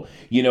now.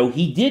 You know,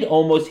 he did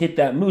almost hit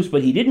that moose,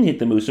 but he didn't hit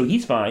the moose, so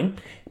he's fine.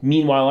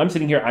 Meanwhile, I'm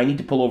sitting here, I need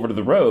to pull over to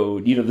the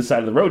road, you know, the side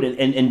of the road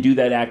and do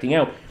that acting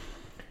out.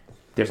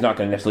 There's not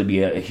going to necessarily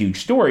be a huge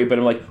story, but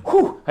I'm like,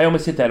 whew, I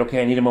almost hit that,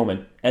 okay, I need a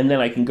moment. And then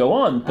I can go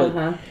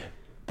on.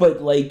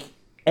 But like,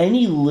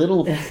 any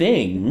little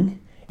thing...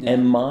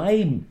 And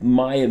my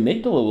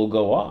amygdala will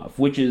go off,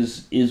 which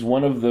is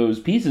one of those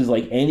pieces,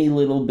 like any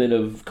little bit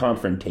of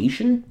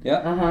confrontation. Yeah.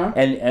 Uh-huh.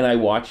 And I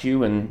watch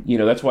you, and, you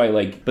know, that's why,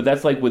 like, but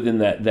that's like within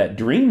that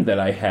dream that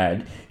I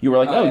had. You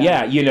were like,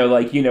 you know,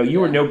 like, you know, you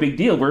were no big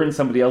deal. We're in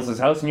somebody else's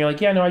house, and you're like,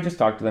 yeah, no, I just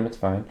talked to them. It's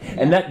fine. Yeah.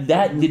 And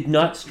that did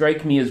not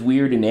strike me as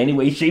weird in any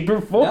way, shape,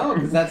 or form. No,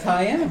 because that's how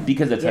I am.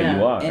 Because that's how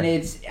you are. And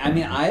it's, I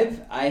mean,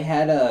 I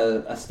had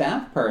a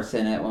staff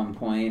person at one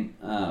point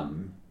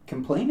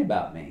complain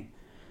about me.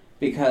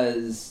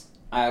 Because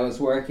I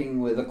was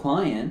working with a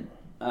client,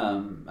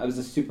 I was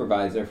a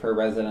supervisor for a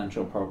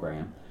residential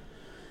program,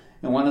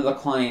 and one of the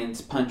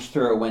clients punched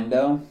through a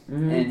window,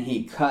 and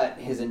he cut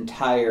his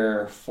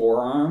entire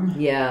forearm.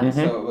 Yeah.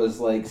 So it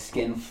was like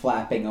skin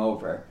flapping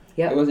over.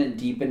 Yep. It wasn't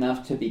deep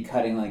enough to be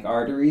cutting like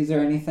arteries or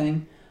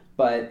anything,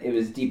 but it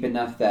was deep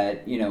enough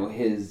that, you know,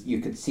 you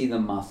could see the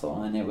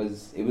muscle, and it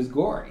was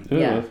gory.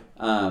 Yeah.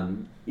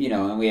 You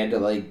know, and we had to,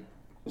 like,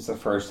 it was the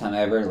first time I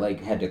ever, like,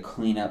 had to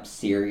clean up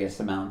serious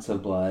amounts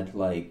of blood,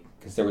 like,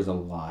 because there was a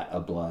lot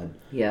of blood.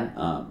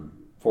 Yeah.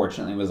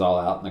 Fortunately, it was all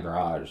out in the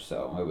garage,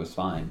 so it was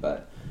fine.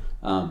 But,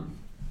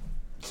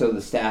 so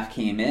the staff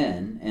came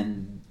in,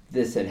 and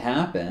this had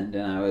happened,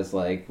 and I was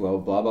like, well,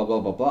 blah, blah, blah,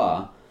 blah,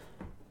 blah.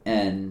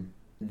 And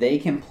they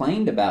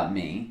complained about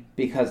me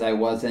because I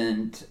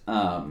wasn't,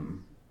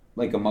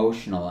 like,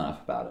 emotional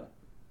enough about it.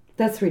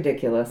 That's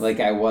ridiculous. Like,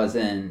 I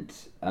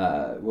wasn't,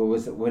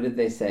 what did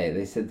they say?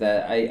 They said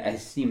that I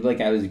seemed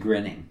like I was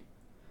grinning,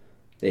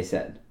 they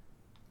said.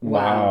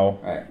 Wow.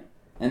 Right.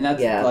 And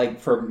that's, like,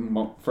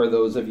 for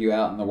those of you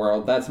out in the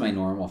world, that's my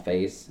normal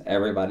face.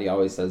 Everybody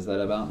always says that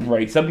about me.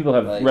 Right. Some people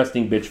have like,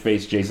 resting bitch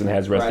face. Jason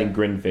has resting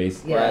grin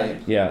face. Yeah.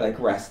 Right. Yeah. Like,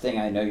 resting,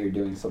 I know you're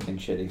doing something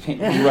shitty.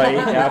 Right.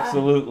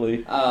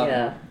 Absolutely.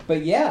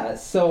 But yeah,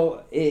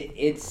 so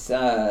it's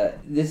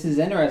this is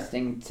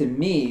interesting to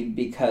me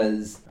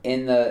because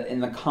in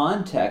the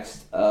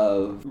context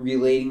of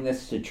relating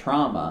this to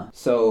trauma,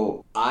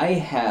 so I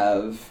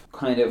have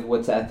kind of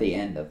what's at the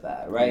end of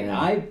that, right?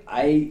 Yeah.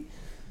 I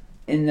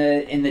in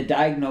the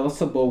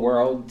diagnosable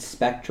world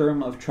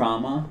spectrum of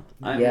trauma,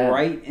 I'm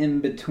right in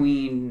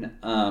between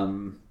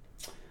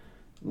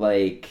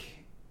like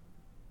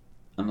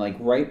I'm like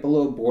right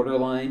below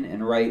borderline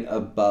and right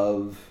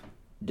above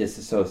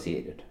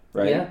disassociated,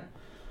 right? Yeah.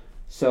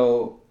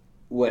 So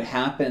what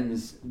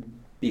happens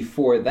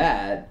before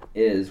that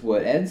is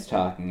what Ed's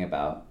talking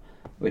about,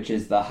 which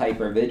is the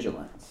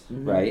hypervigilance,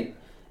 right?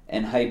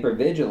 And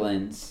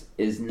hypervigilance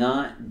is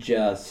not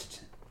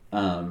just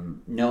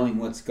knowing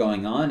what's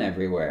going on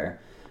everywhere,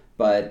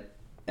 but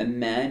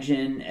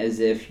imagine as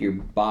if your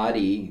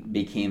body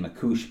became a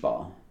koosh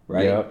ball,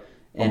 right? Yep.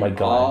 And my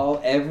God.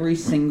 every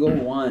single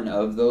one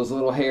of those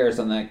little hairs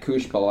on that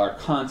koosh ball are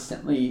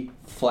constantly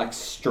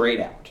flexed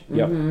straight out.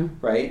 Yep.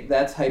 Right?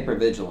 That's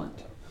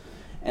hypervigilant.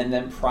 And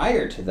then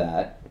prior to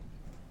that,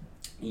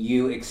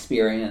 you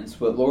experience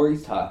what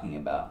Lori's talking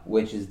about,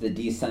 which is the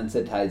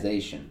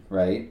desensitization,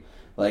 right?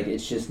 Like,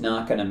 it's just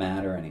not going to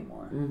matter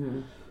anymore.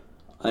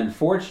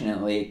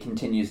 Unfortunately, it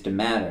continues to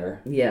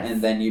matter. Yes.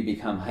 And then you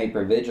become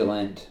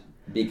hypervigilant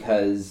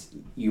because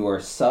your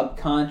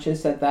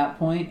subconscious at that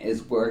point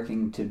is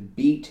working to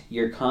beat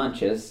your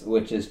conscious,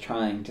 which is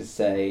trying to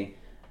say,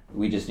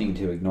 we just need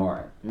to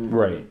ignore it.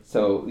 Right.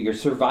 So your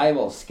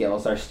survival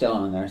skills are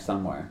still in there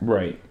somewhere.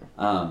 Right.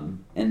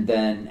 And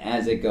then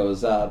as it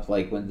goes up,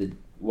 like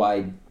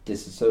why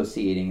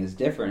disassociating is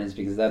different is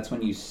because that's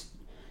when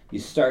you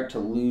start to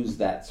lose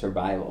that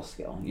survival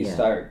skill. You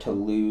start to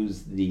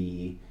lose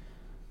the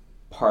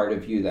part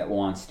of you that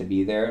wants to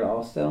be there at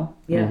all still.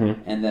 Yeah.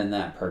 And then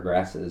that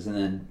progresses. And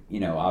then, you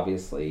know,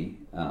 obviously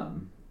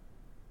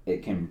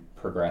it can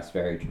progress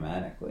very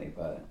dramatically,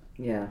 but...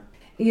 Yeah.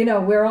 You know,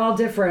 we're all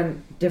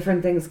different.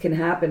 Different things can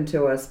happen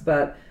to us,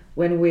 but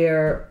when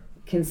we're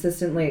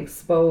consistently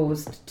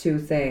exposed to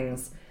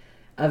things,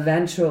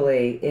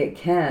 eventually it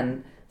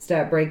can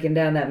start breaking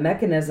down that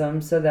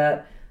mechanism so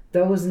that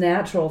those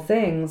natural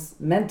things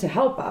meant to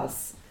help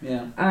us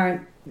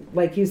aren't,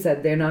 like you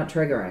said, they're not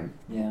triggering.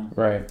 Yeah.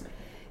 Right.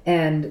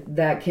 And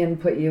that can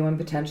put you in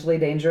potentially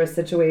dangerous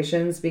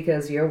situations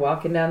because you're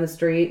walking down the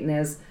street and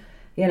there's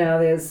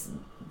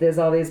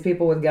all these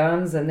people with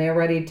guns and they're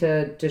ready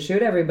to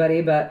shoot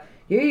everybody, but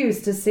you're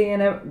used to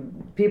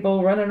seeing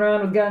people running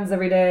around with guns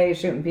every day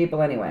shooting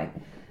people anyway.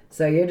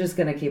 So you're just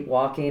going to keep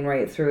walking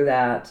right through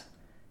that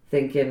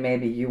thinking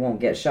maybe you won't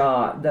get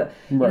shot.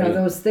 You know,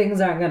 those things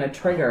aren't going to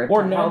trigger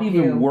or to not help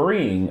even you.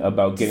 worrying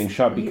about getting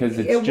shot because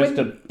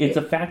it's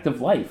a fact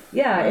of life.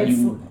 Yeah,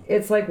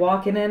 it's like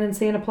walking in and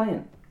seeing a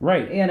plant.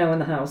 Right. You know, in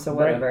the house or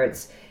whatever.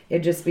 Right. It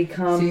just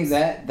becomes... See,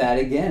 that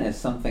again is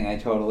something I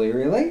totally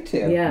relate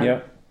to. Yeah.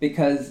 Yep.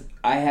 Because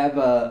I have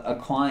a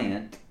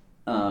client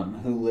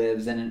who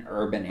lives in an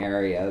urban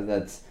area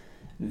that's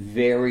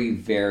very,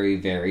 very,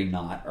 very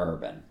not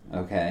urban,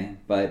 okay?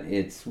 But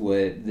it's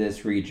what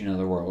this region of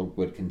the world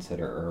would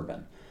consider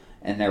urban.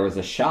 And there was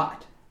a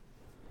shot.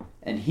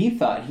 And he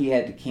thought he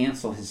had to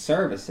cancel his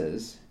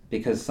services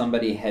because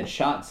somebody had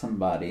shot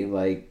somebody,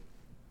 like,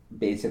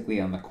 basically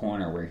on the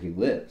corner where he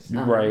lives.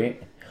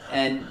 Right.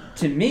 And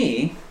to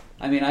me...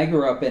 I mean, I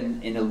grew up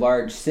in a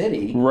large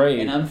city, right?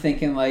 And I'm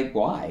thinking, like,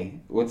 why?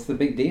 What's the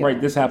big deal? Right,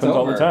 this happens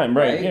all the time,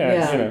 right?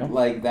 Yeah. You know.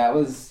 Like that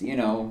was,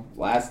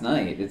 last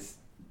night. It's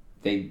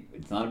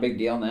not a big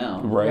deal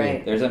now,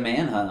 right? There's a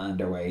manhunt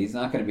underway. He's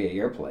not going to be at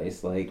your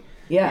place, like,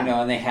 yeah.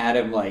 And they had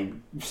him like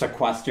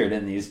sequestered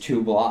in these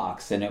 2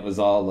 blocks, and it was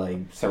all like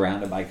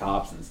surrounded by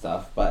cops and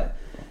stuff. But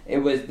it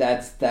was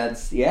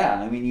that's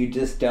yeah. I mean,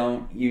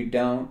 you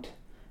don't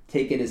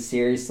take it as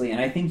seriously,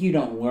 and I think you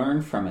don't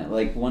learn from it.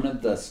 Like, one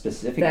of the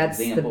specific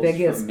examples the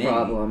biggest for me,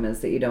 problem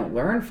is that you don't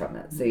learn from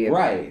it, so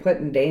you're put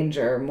in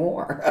danger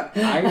more.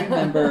 I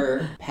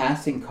remember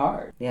passing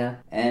cars. Yeah.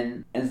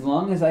 And as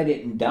long as I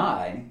didn't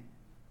die,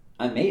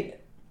 I made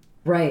it.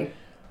 Right.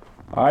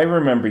 I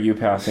remember you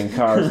passing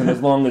cars, and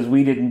as long as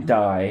we didn't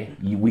die,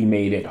 we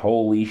made it.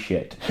 Holy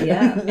shit.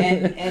 Yeah,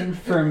 and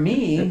for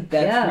me,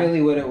 that's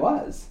really what it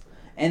was.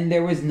 And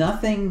there was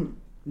nothing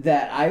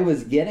that I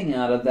was getting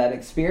out of that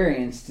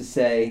experience to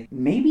say,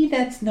 maybe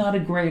that's not a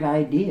great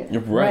idea.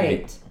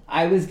 Right.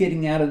 I was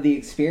getting out of the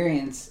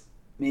experience,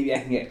 maybe I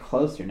can get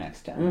closer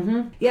next time.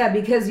 Mm-hmm. Yeah,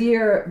 because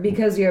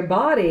your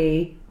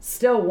body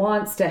still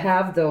wants to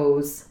have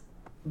those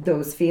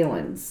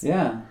feelings.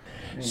 Yeah.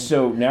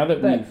 So now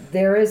that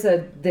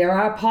there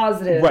are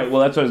positive. Right, well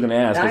that's what I was going to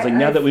ask. It's like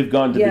now that we've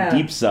gone to the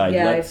deep side,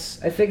 I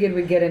figured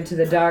we'd get into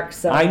the dark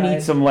side. I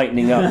need some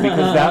lightening up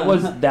because that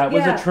was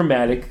a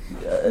traumatic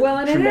and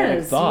traumatic it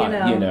is, thought,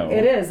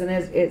 It is, and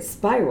it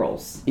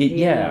spirals.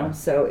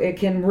 So it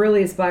can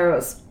really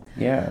spiral.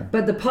 Yeah.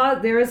 But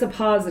there is a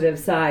positive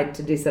side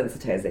to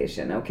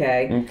desensitization,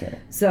 okay? Okay.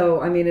 So,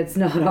 I mean, it's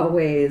not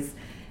always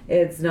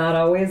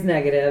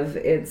negative.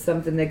 It's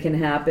something that can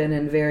happen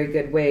in very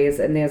good ways.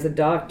 And there's a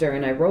doctor,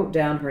 and I wrote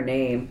down her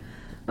name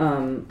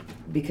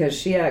because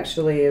she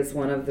actually is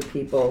one of the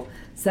people,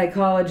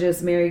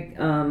 psychologist, Mary,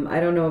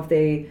 I don't know if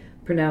they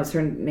pronounce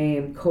her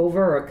name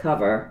Cover or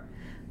Cover,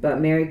 but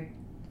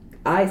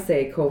I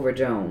say Cover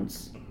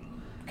Jones.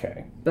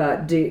 Okay.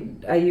 But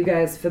are you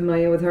guys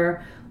familiar with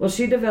her? Well,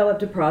 she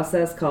developed a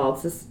process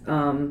called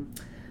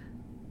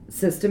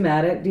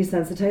systematic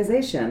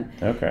desensitization.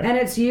 Okay. And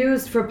it's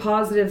used for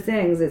positive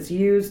things. It's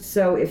used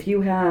so if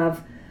you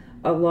have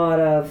a lot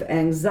of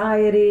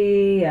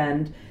anxiety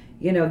and,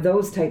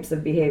 those types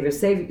of behaviors,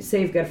 say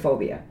you've got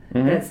phobia,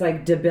 that's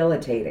like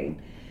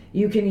debilitating.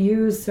 You can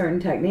use certain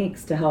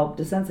techniques to help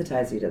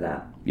desensitize you to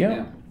that.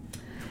 Yeah.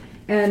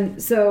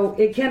 And so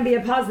it can be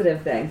a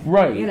positive thing.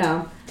 Right.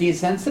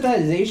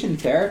 Desensitization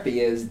therapy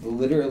is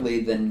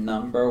literally the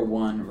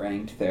 #1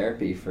 ranked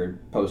therapy for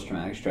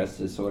post-traumatic stress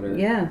disorder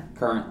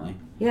currently.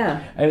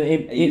 Yeah.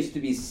 It used to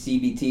be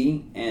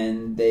CBT,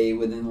 and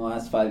within the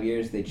last 5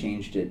 years, they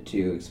changed it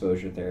to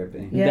exposure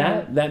therapy.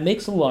 Yeah. That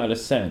makes a lot of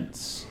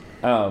sense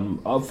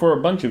for a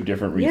bunch of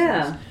different reasons.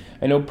 Yeah.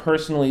 I know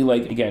personally,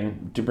 like,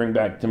 again, to bring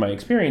back to my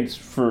experience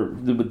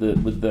with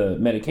the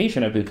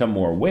medication, I've become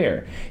more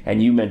aware.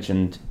 And you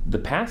mentioned the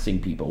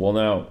passing people. Well,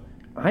 now,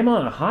 I'm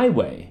on a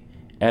highway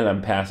and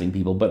I'm passing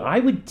people, but I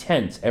would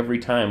tense every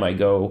time I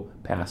go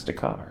past a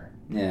car.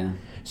 Yeah.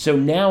 So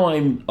now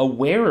I'm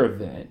aware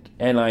of it,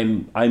 and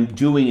I'm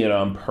doing it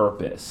on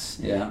purpose.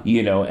 Yeah.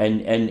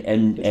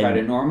 And try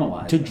to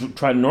normalize it.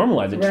 Try to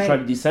normalize it, Right. to try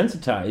to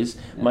desensitize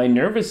my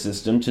nervous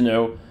system to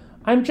know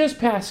I'm just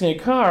passing a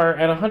car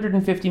at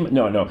 150. And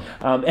on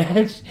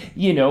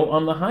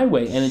the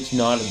highway, and it's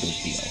not a big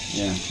deal.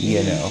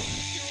 Yeah.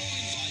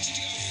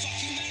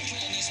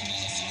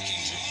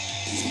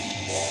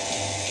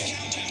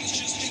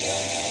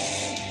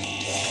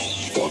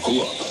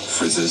 Buckle up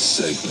for this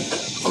segment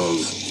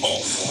of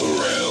Off the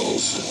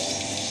Rails.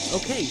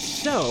 Okay,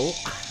 so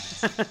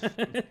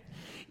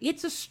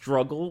it's a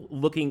struggle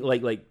looking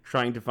like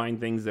trying to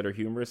find things that are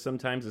humorous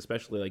sometimes,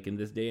 especially like in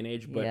this day and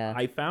age. But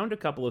I found a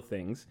couple of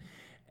things,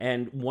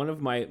 and one of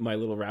my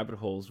little rabbit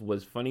holes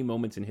was funny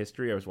moments in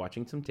history. I was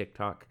watching some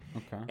TikTok,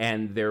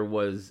 and there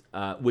was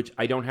which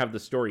I don't have the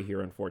story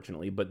here,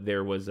 unfortunately, but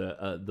there was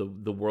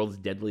the world's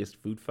deadliest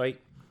food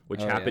fight,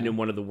 which happened in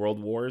one of the world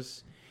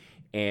wars,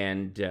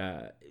 and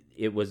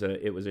it was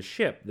a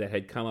ship that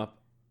had come up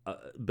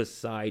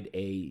beside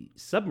a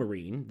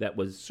submarine that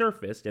was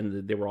surfaced,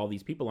 and there were all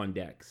these people on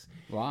decks.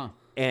 Wow.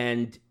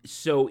 And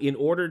so in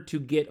order to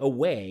get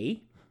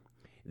away,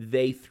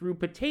 they threw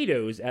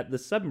potatoes at the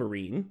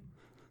submarine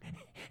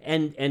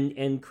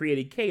and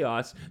created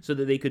chaos so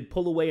that they could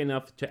pull away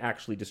enough to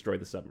actually destroy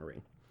the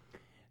submarine.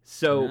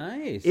 So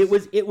nice.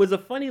 It was a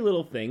funny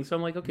little thing. So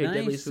I'm like, okay,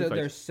 nice. So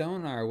their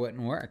sonar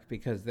wouldn't work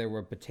because there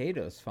were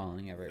potatoes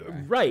falling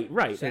everywhere. Right.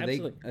 So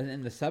absolutely.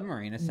 In the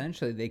submarine,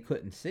 essentially, they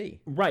couldn't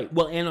see. Right.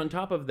 Well, and on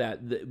top of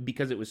that,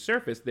 because it was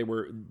surface,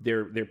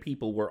 their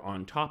people were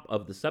on top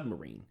of the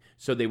submarine,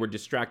 so they were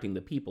distracting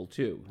the people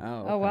too.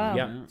 Oh wow.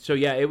 Yeah. So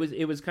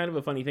it was kind of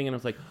a funny thing, and I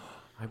was like,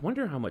 I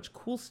wonder how much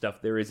cool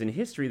stuff there is in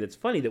history that's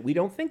funny that we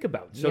don't think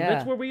about. So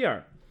that's where we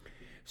are.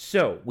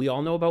 So we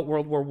all know about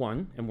World War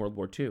I and World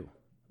War II.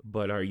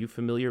 But are you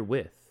familiar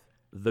with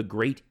the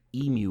Great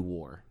Emu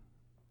War?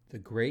 The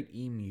Great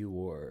Emu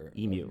War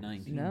Emu. of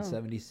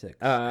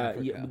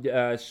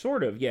 1976.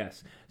 Sort of,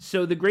 yes.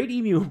 So the Great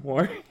Emu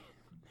War,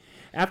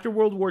 after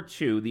World War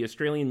II, the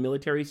Australian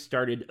military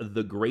started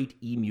the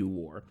Great Emu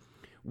War,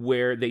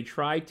 where they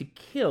tried to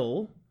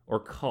kill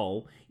or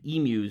cull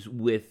emus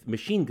with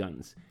machine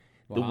guns.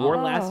 Wow. The war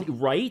lasted...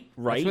 Right?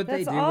 That's what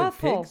they do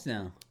awful. with pigs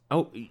now.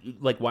 Oh,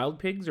 like wild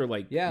pigs or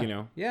like, Yeah.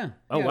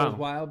 Oh, wow. With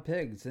wild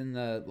pigs in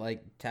the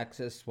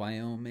Texas,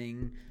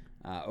 Wyoming,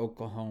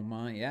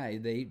 Oklahoma. Yeah,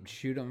 they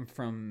shoot them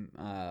from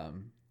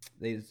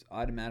they use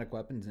automatic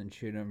weapons and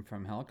shoot them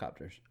from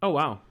helicopters. Oh,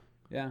 wow.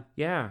 Yeah.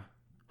 Yeah.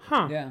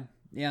 Huh. Yeah.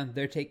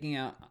 They're taking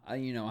out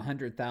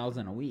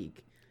 100,000 a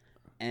week,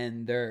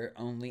 and they're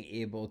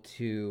only able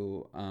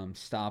to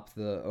stop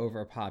the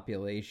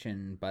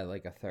overpopulation by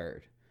like a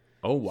third.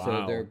 Oh, wow.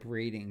 So they're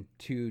breeding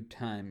 2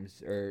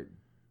 times or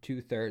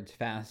 2/3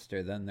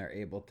 faster than they're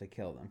able to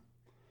kill them.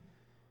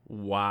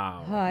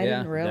 Wow. Oh, I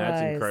didn't realize.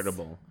 That's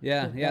incredible.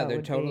 Yeah, that they're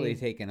would totally be-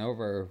 taking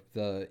over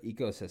the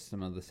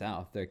ecosystem of the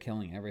South. They're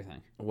killing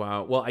everything.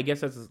 Wow. Well, I guess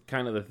that's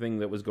kind of the thing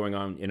that was going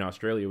on in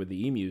Australia with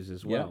the emus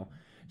as well.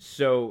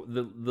 So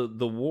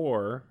the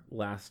war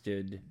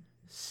lasted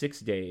 6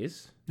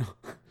 days.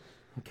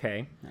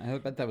 Okay. I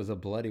bet that was a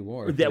bloody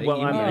war. for That, the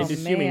well, I'm emus.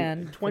 assuming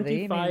man, for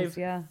the emus,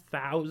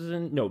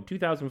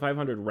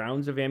 2,500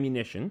 rounds of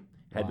ammunition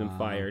had been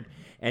fired,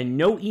 and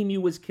no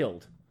emu was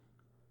killed.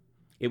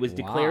 It was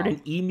declared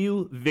an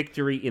emu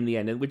victory in the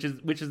end, and which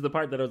is the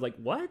part that I was like,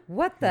 what?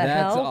 What the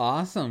That's hell?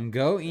 awesome.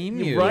 Go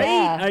emu. Right?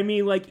 Yeah. I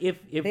mean, like, if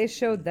They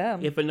showed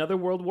them. if another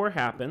world war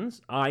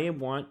happens, I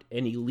want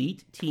an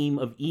elite team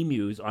of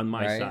emus on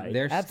my Right? side.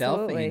 They're stealthy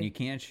Absolutely. and you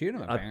can't shoot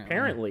them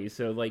apparently.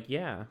 So, like,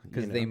 yeah,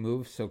 because they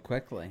move so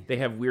quickly. they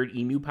have weird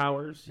emu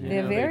powers. you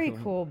They're know, very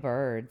cool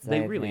birds.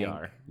 They I really think.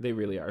 are. They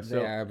really are. So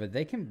They are, but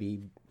they can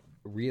be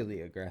really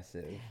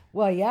aggressive.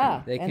 Well,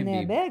 yeah, They and can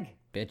they're be big.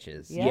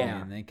 bitches.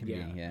 Yeah. And they can be.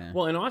 Yeah.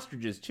 Well, and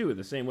ostriches too,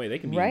 the same way. They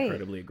can be Right.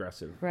 incredibly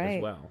aggressive Right.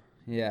 as well.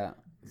 Yeah.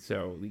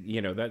 So,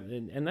 you know, that,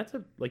 and that's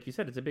like you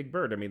said, it's a big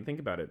bird. I mean, think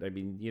about it. I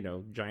mean, you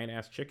know, giant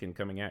ass chicken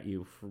coming at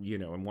you,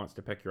 and wants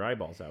to peck your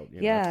eyeballs out.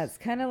 You know, Yeah, it's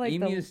kind of like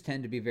Emus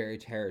tend to be very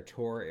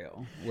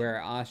territorial, where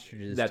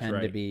ostriches That's tend to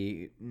right.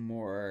 be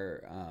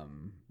more.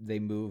 They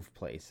move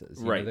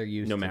places. You Right. know, they're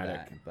used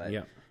Nomadic. to that. But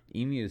Yeah.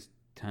 emus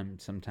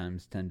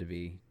sometimes tend to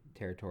be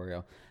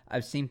territorial.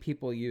 I've seen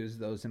people use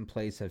those in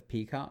place of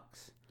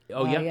peacocks.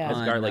 Oh, yeah. yeah.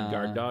 As guard, like On,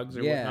 guard dogs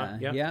or yeah,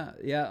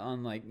 whatnot. yeah.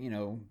 On like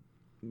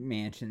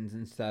mansions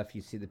and stuff,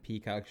 you see the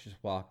peacocks just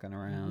walking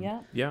around.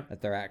 Yeah. Yeah.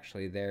 That they're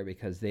actually there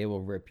because they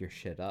will rip your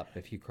shit up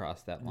if you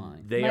cross that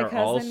line. They my are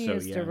cousin also,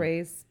 used to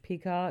raise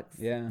peacocks.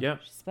 Yeah. Yeah.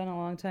 She spent a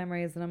long time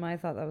raising them. I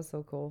thought that was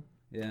so cool.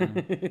 Yeah.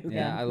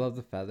 Yeah. I love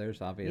the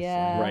feathers, obviously.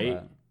 Yeah. Right.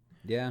 but-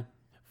 yeah.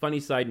 Funny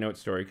side note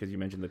story, because you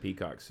mentioned the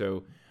peacock.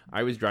 So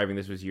I was driving,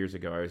 this was years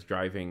ago, I was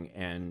driving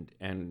and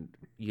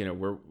you know,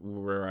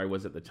 where I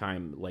was at the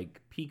time, like,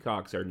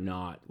 peacocks are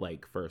not,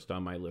 like, first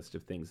on my list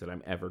of things that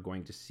I'm ever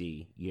going to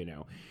see, you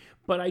know.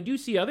 But I do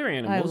see other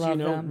animals, love you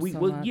know. them so you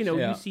much. know,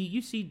 Yeah.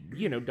 you see,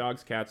 you know,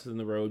 dogs, cats in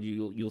the road,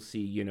 you'll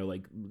see, you know,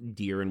 like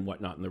deer and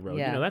whatnot in the road.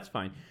 Yeah. You know, that's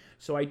fine.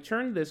 So I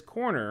turned this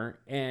corner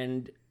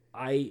and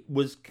I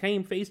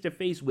came face to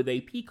face with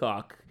a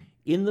peacock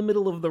in the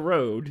middle of the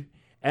road.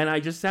 And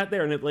I just sat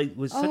there, and it like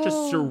was such a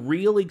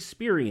surreal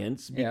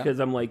experience because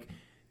I'm like,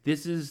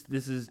 this is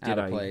Out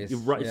of place.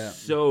 Right, Yeah.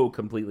 so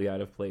completely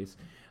out of place.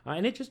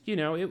 And it just, you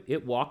know,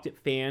 it walked, it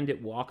fanned,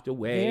 it walked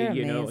away. They're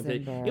you know,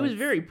 amazing it was birds.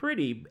 very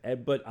pretty,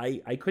 but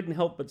I couldn't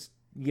help but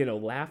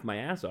laugh my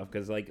ass off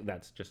because like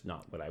that's just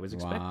not what I was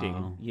expecting.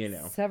 Wow. You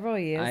know, Several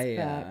years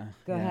back.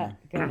 Go ahead.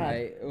 Go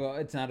ahead. Well,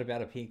 it's not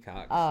about a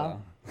peacock. Oh.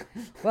 So.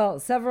 Well,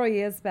 several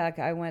years back,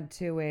 I went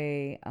to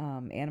a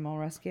animal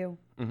rescue,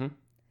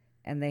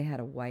 and they had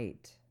a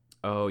white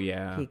oh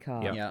yeah,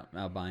 peacock. Yep. Yeah,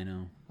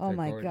 albino. Oh They're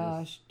my gorgeous.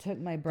 gosh, took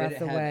my Did breath it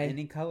have away.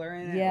 any color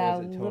in it? Yeah, or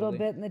was it a little totally-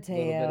 bit in the little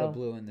bit tail. of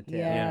blue in the tail.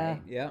 Yeah.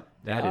 Yep.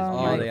 That is Oh,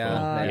 beautiful.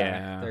 God.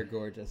 Yeah, They're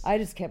gorgeous. I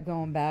just kept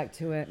going back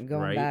to it and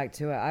going Right. back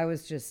to it. I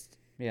was just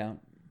Yeah.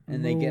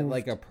 And they get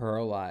like a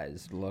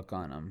pearlized look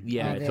on them.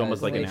 Yeah, it's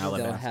almost like an They still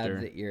alabaster.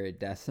 have the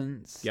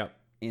iridescence Yep.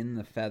 in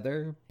the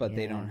feather, but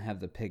they Yeah. don't have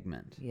the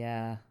pigment.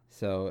 yeah.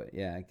 So,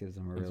 yeah, it gives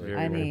them a It's really... very,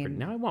 I very mean- pretty.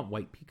 Now I want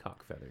white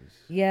peacock feathers.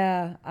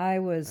 Yeah, I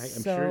was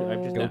I'm so. sure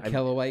I've just Go got-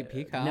 kill a white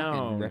peacock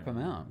No. and rip them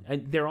out.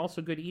 And they're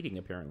also good eating,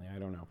 apparently. I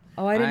don't know.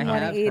 Oh, I didn't want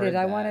have to eat heard it.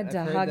 I that. wanted I've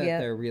to heard hug that it.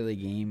 They're really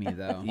gamey,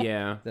 though.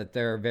 Yeah. That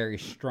they're very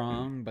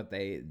strong, but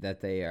they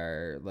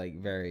are like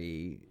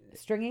very...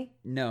 Stringy?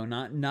 No,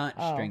 not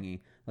Oh.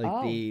 stringy. Like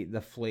Oh.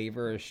 the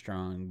flavor is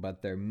strong,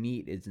 but their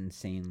meat is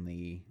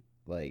insanely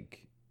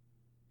like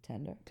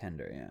Tender.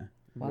 tender. Yeah,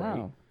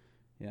 Wow.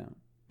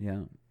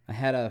 yeah. I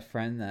had a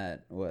friend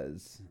that it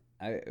was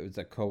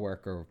a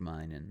coworker of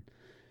mine, and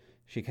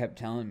she kept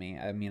telling me.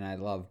 I mean, I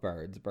love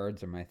birds.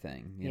 Birds are my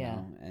thing, you Yeah.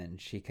 know. And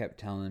she kept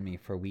telling me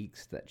for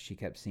weeks that she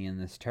kept seeing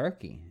this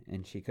turkey,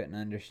 and she couldn't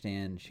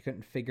understand. She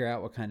couldn't figure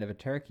out what kind of a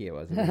turkey it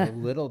was. It was a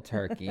little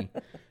turkey,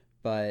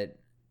 but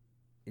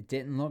it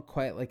didn't look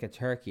quite like a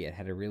turkey. It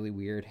had a really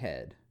weird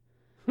head.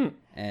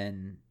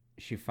 And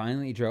she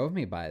finally drove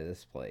me by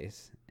this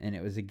place, and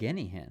it was a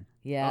guinea hen.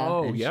 Yeah.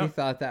 Oh, And yeah. she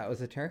thought that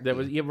was a turkey. That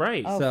was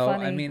right. Oh, So,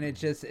 funny. I mean,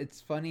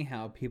 it's funny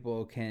how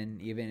people can,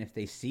 even if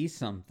they see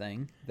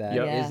something that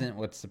Yep. Yeah. not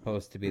what's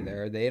supposed to be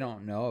there, they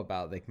don't know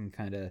about, they can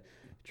kind of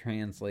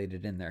translate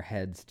it in their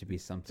heads to be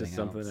something Just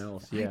something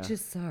else. I Yeah.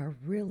 just saw a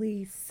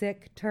really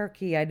sick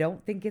turkey. I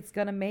don't think it's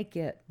gonna make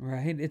it.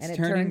 Right? It's And it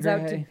turning turns gray.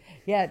 out to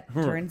it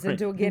turns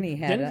into a guinea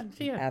hen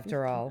Yeah.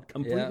 after all.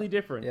 Completely Yeah.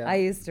 different. Yeah. I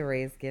used to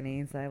raise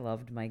guineas. I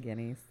loved my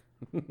guineas.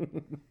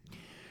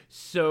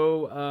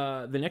 So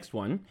the next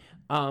one,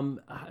 how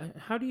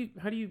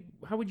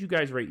would you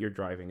guys rate your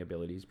driving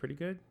abilities? Pretty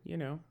good, you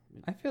know.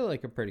 I feel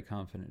like a pretty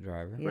confident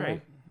driver. Yeah.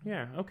 Right.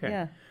 Yeah. Okay.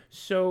 Yeah.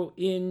 So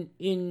in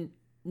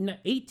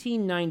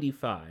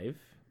 1895,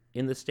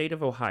 in the state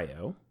of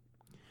Ohio,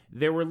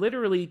 there were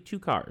literally two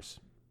cars.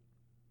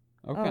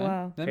 Okay, Oh,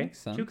 wow. that makes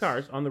sense. 2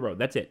 cars on the road.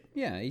 That's it.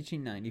 Yeah,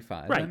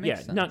 1895. Right, That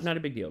makes sense. not a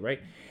big deal, right?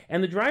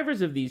 And the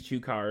drivers of these 2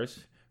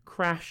 cars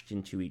crashed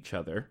into each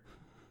other.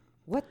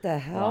 What the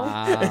hell?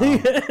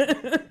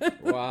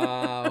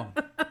 Wow.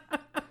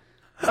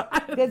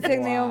 Good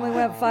thing they only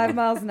went 5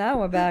 miles an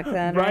hour back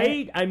then,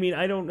 Right? I mean,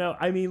 I don't know.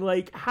 I mean,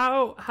 like,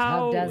 how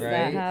does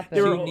that Right? happen?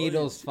 There Two were-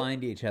 needles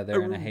find each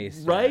other in a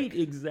haystack. Right,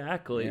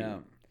 exactly. Yeah.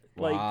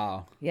 Like,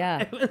 Wow.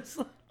 Yeah. it was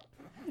like-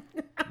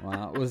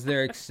 Wow. Was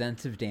there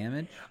extensive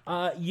damage?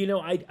 I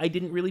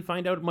didn't really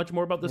find out much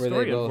more about the Were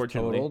story, they both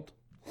unfortunately. totaled?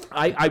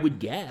 I would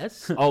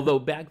guess, although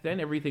back then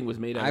everything was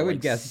made out I of would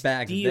like guess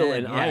back steel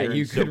then, and yeah, iron,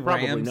 you so could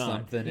probably ram not.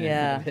 something in.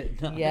 Yeah. it.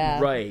 Yeah.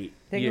 Right,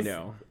 Things-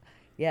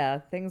 Yeah,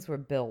 things were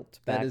built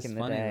That back is in the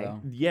funny, day.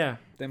 though. Yeah.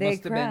 They They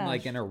must have been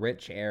like crashed. in a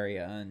rich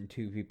area, and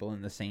 2 people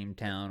in the same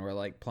town were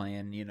like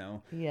playing,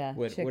 Yeah,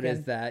 what chicken.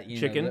 is that?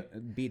 Chicken?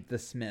 Beat the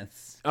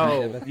Smiths. kind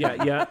Oh, of a thing.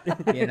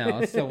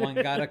 yeah. So one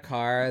got a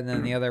car, and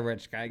then the other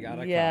rich guy got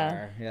a Yeah.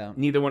 car. Yeah.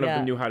 Neither one of Yeah.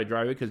 them knew how to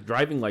drive it because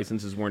driving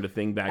licenses weren't a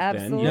thing back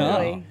then. Absolutely.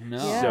 You know? No.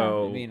 Yeah.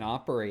 So I mean,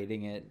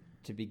 operating it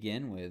to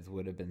begin with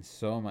would have been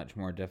so much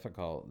more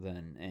difficult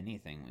than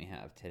anything we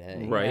have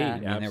today. Right, Yeah. I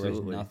mean, there was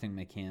absolutely. nothing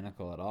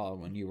mechanical at all.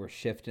 When you were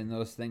shifting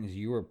those things,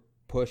 you were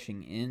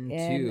pushing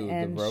into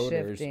And the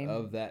rotors shifting.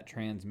 of that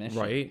transmission.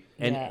 right,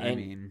 and Yeah. and I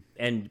mean,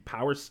 and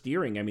power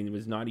steering. I mean, it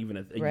was not even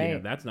a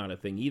Right. that's not a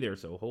thing either.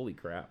 So holy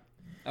crap.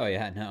 oh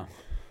yeah, no.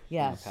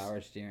 Yes. No, power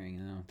steering,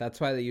 no.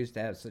 That's why they used to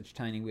have such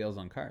tiny wheels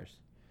on cars.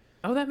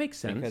 Oh, that makes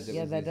sense. Because it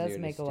Yeah, was that does easier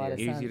to make a lot of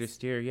steer. Easier to sense.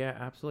 steer. Yeah,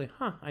 absolutely.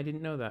 Huh? I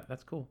didn't know that.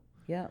 That's cool.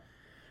 Yeah.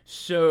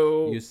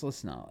 So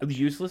Useless knowledge.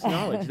 useless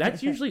knowledge.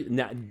 That's usually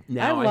now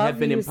I, love have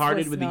been imparted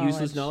useless with the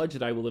useless knowledge. knowledge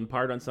that I will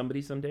impart on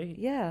somebody someday.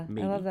 Yeah.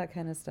 Maybe. I love that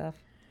kind of stuff.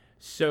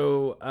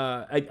 So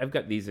I've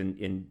got these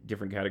in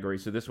different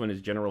categories. So this one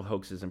is general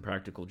hoaxes and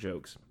practical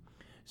jokes.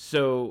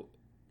 So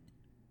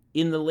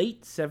in the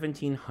late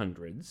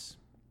 1700s,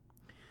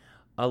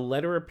 a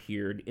letter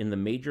appeared in the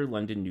major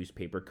London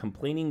newspaper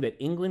complaining that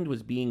England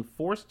was being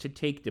forced to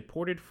take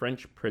deported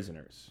French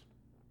prisoners.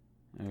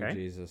 Oh, Okay.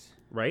 Jesus.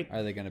 Right?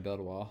 Are they going to build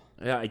a wall?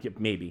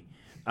 Maybe.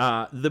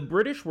 The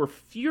British were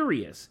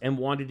furious and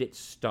wanted it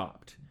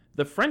stopped.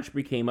 The French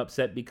became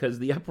upset because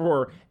the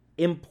uproar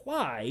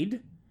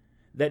implied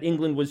that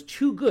England was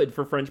too good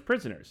for French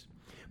prisoners.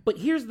 But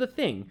here's the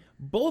thing.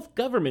 Both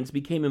governments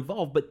became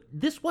involved, but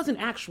this wasn't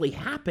actually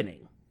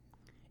happening.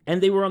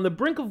 And they were on the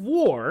brink of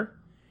war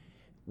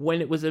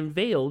when it was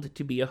unveiled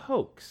to be a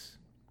hoax.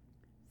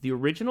 The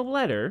original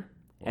letter...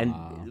 Wow.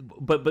 And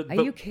but Are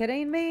you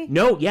kidding me?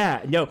 no,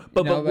 yeah, no,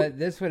 But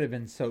this would have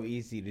been so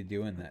easy to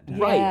do in that time.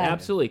 right, Yeah.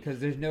 absolutely. Because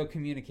there's no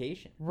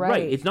communication.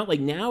 Right. It's not like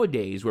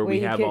nowadays where Where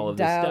we you have could all of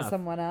this dial stuff.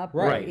 someone up.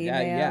 Right. Or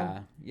Yeah,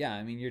 email. yeah.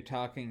 I mean, you're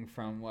talking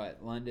from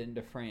London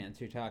to France.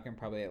 You're talking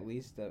probably at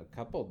least a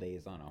couple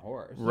days on a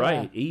horse.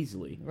 Right,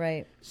 easily.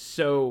 Right.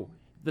 So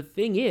the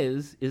thing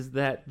is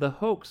that the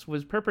hoax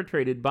was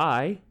perpetrated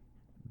by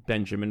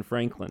Benjamin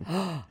Franklin,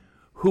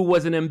 who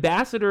was an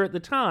ambassador at the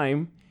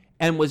time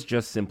and was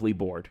just simply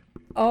bored.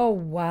 Oh,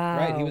 wow.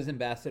 Right. He was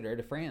ambassador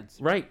to France.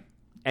 Right.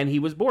 And he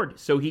was bored.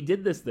 So he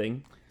did this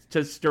thing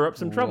to stir up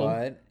some trouble.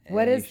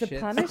 What a is the shit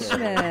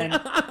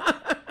punishment?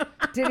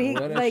 Did he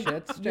What a like?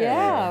 shitstorm.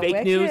 Yeah,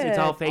 Fake news. It's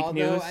all wicked. fake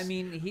Although, news. I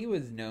mean, he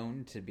was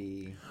known to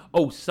be,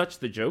 Oh, such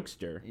the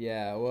jokester.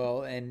 yeah,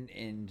 well, and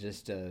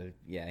just,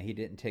 he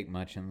didn't take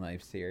much in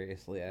life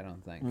seriously, I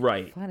don't think.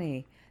 Right.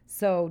 Funny.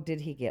 So, did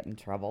he get in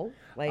trouble?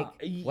 Like,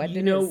 what You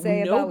did know, it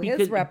say no, about his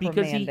because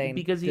reprimanding?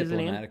 because he's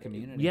Diplomatic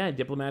immunity. Yeah,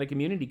 diplomatic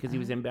immunity because he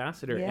was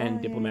ambassador, yeah, and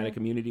yeah, diplomatic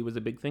yeah. immunity was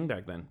a big thing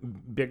back then,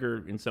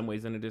 bigger in some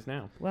ways than it is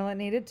now. Well, it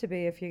needed to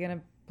be if you're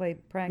gonna play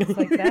pranks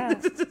like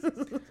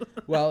that.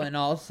 Well, and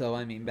also,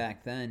 I mean,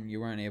 back then,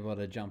 you weren't able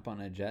to jump on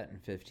a jet in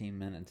 15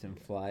 minutes and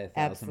fly 1,000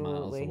 miles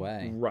Absolutely.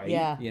 away. Right.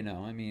 Yeah. You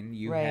know, I mean,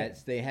 Right.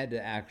 they had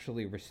to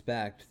actually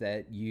respect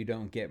that you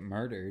don't get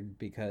murdered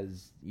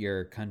because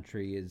your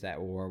country is at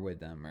war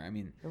with them. Or, I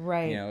mean,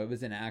 Right. you know, it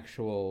was an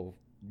actual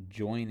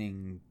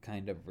joining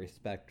kind of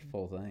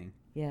respectful thing.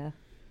 Yeah.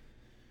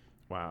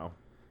 Wow.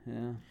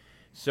 Yeah.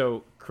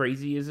 So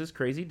crazy is as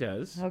crazy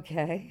does.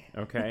 Okay.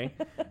 Okay.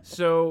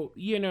 So,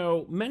 you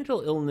know,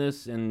 mental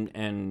illness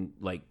and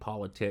like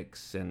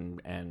politics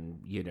and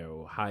you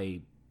know,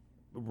 high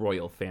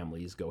royal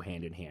families go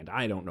hand in hand.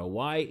 I don't know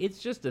why. It's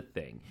just a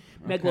thing.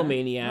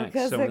 Megalomaniacs,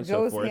 Because so on it and so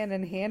goes forth. hand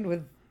in hand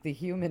with the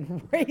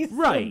human race.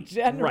 Right, In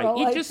general,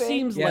 right. It I just think.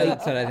 seems Yeah, like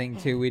that's what I think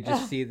too. We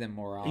just see them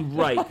more often.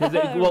 right because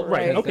well,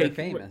 right, Right. okay, They're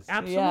famous.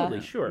 absolutely,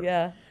 Yeah. sure.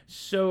 Yeah.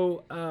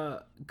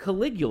 So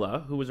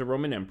Caligula, who was a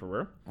Roman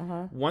emperor,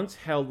 Uh-huh. once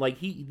held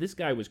this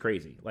guy was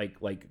crazy, like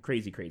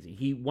crazy.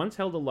 He once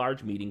held a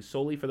large meeting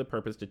solely for the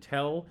purpose to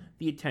tell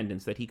the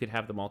attendants that he could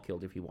have them all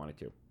killed if he wanted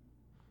to.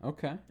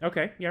 Okay.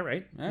 Okay, yeah,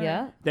 right. All right.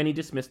 Yeah. Then he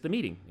dismissed the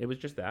meeting. It was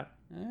just that.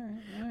 All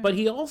right. But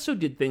he also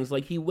did things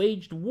like he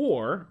waged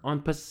war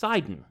on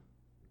Poseidon,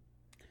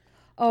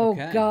 Oh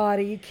Okay. God,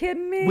 are you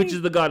kidding me? which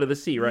is the god of the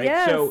sea, right?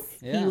 Yes. So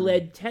Yeah. he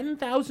led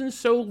 10,000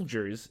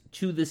 soldiers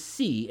to the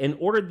sea and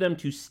ordered them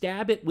to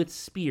stab it with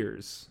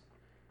spears.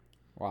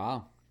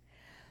 Wow.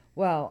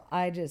 Well,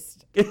 I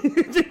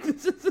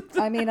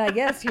mean, I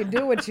guess you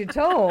do what you're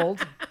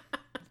told.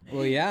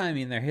 Well, yeah, I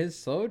mean, they're his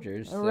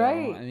soldiers. So,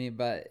 right. I mean,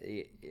 but,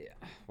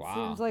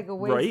 wow. Seems like a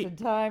waste of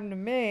time to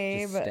me.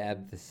 Just but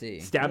stab the sea.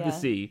 Stab the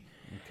sea.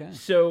 Okay.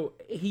 So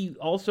he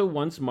also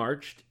once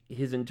marched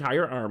his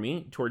entire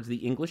army towards the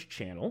English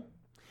Channel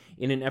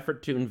in an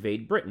effort to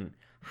invade Britain.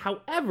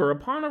 However,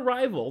 upon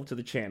arrival to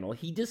the Channel,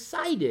 he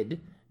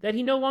decided that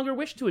he no longer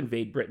wished to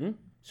invade Britain,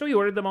 so he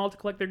ordered them all to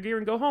collect their gear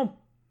and go home.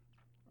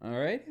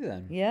 Alrighty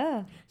then.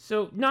 Yeah.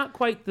 So not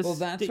quite the. Well,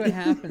 that's what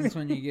happens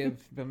when you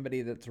give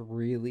somebody that's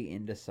really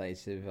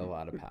indecisive a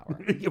lot of power.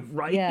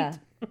 Right. Yeah.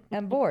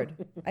 And bored.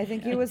 I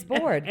think he was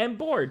bored. And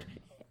bored.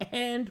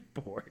 And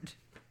bored.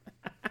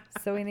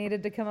 So he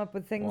needed to come up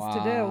with things to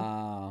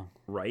Wow.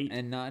 Right.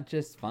 And not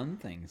just fun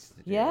things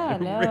to do. Yeah,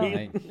 no.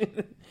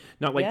 Like,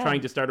 Not like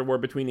trying to start a war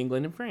between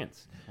England and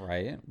France.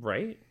 right?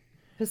 Right.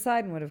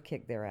 Poseidon would have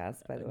kicked their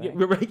ass, by the way. Yeah,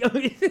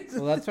 right.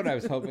 Well, that's what I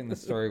was hoping the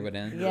story would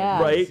end. with,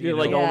 Yeah. Right. you You're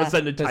like know, all of a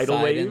sudden a tidal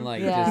Poseidon, wave.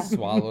 like, Yeah. just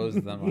swallows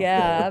them up.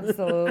 Yeah,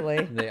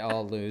 absolutely. They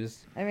all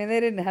lose. I mean, they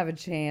didn't have a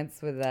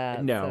chance with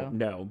that. No, so.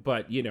 no.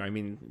 But, you know, I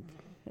mean,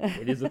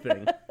 it is a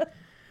thing.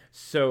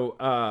 So,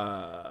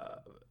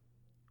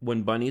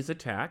 when bunnies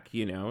attack,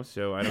 you know,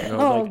 so I don't know.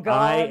 Oh, like,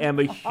 God. I am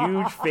a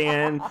huge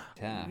fan.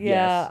 Attack.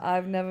 Yeah, Yes.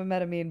 I've never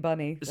met a mean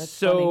bunny. That's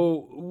funny.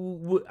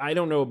 So I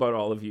don't know about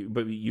all of you,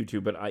 but you two,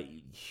 but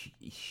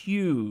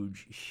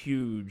huge,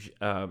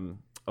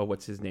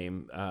 what's his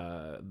name?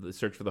 The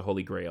Search for the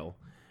Holy Grail.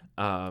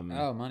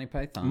 Monty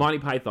Python. Monty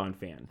Python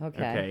fan.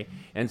 Okay.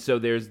 And so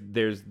there's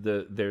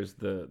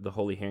the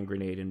holy hand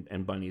grenade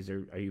and bunnies.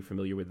 Are you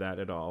familiar with that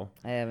at all?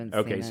 I haven't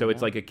Okay, seen so it,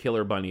 it's no. like a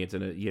killer bunny. It's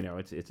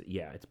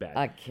it's bad.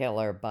 A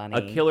killer bunny.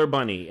 A killer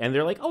bunny, and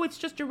they're like, "Oh, it's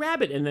just a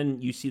rabbit." And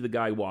then you see the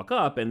guy walk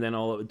up, and then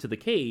all to the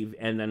cave,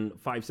 and then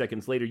 5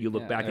 seconds later, you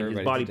look back, and his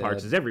everybody's body dead.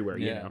 parts is everywhere.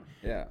 You Yeah, know,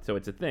 yeah. So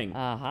it's a thing.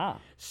 Uh-huh.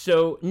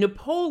 So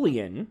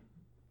Napoleon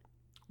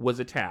was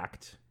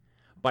attacked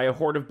by a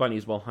horde of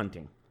bunnies while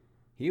hunting.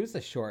 He was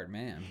a short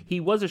man. He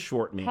was a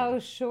short man. How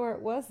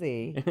short was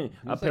he? He was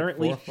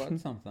Apparently, like 4 foot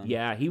something.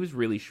 yeah, he was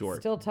really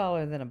short. Still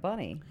taller than a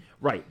bunny.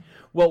 Right.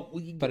 Well,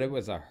 But it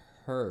was a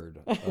herd.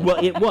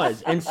 well, it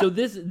was, and so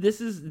this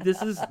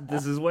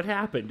is what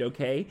happened.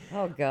 Okay.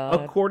 Oh, God.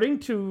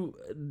 According to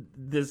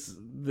this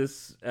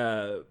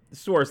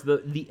source,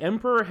 the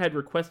emperor had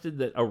requested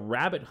that a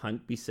rabbit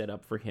hunt be set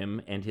up for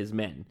him and his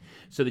men.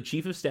 So the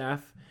chief of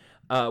staff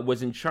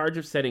was in charge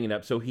of setting it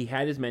up. So he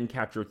had his men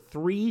capture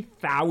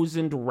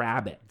 3,000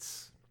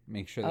 rabbits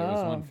Make sure there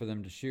was one for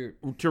them to shoot.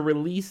 to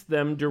release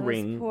them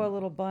during Those poor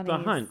little bunnies. the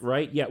hunt.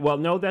 Right? Yeah. Well,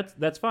 no,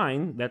 that's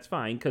fine. That's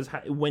fine because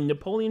when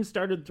Napoleon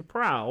started to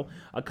prowl,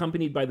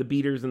 accompanied by the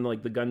beaters and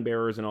like the gun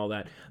bearers and all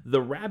that,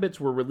 the rabbits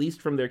were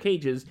released from their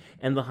cages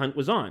and the hunt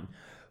was on.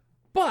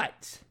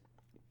 But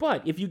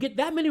if you get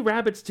that many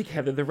rabbits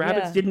together, the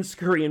rabbits Yeah. didn't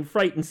scurry in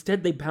fright.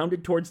 Instead, they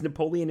bounded towards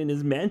Napoleon and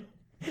his men.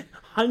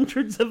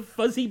 Hundreds of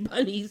fuzzy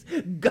bunnies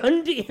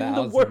gunned in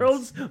Thousands. the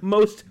world's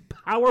most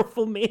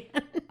powerful man.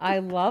 I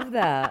love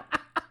that.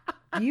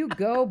 You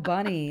go,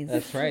 bunnies.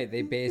 That's right.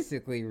 They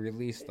basically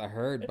released the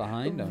herd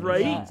behind them.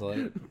 Right? Sounds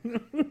like.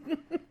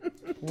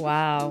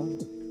 Wow.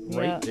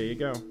 Right, Yeah. there you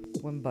go.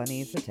 When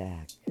bunnies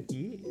attack.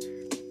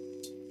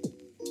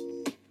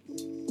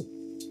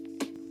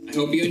 I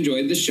hope you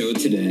enjoyed the show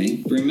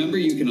today. Remember,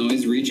 you can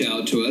always reach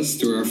out to us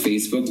through our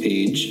Facebook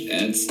page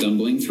at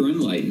Stumbling Through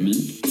Enlightenment.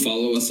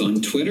 Follow us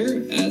on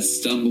Twitter at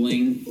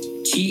Stumbling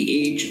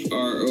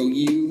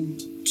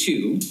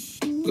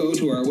THROU2. Go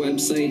to our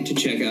website to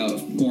check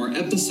out more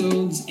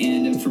episodes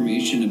and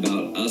information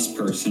about us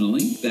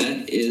personally.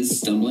 That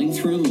is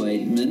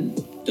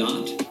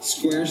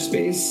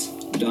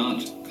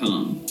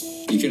stumblingthroughenlightenment.squarespace.com.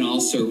 You can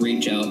also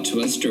reach out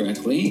to us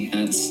directly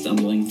at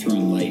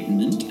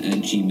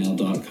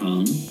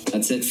stumblingthroughenlightenment@gmail.com.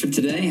 That's it for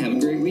today. Have a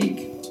great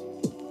week.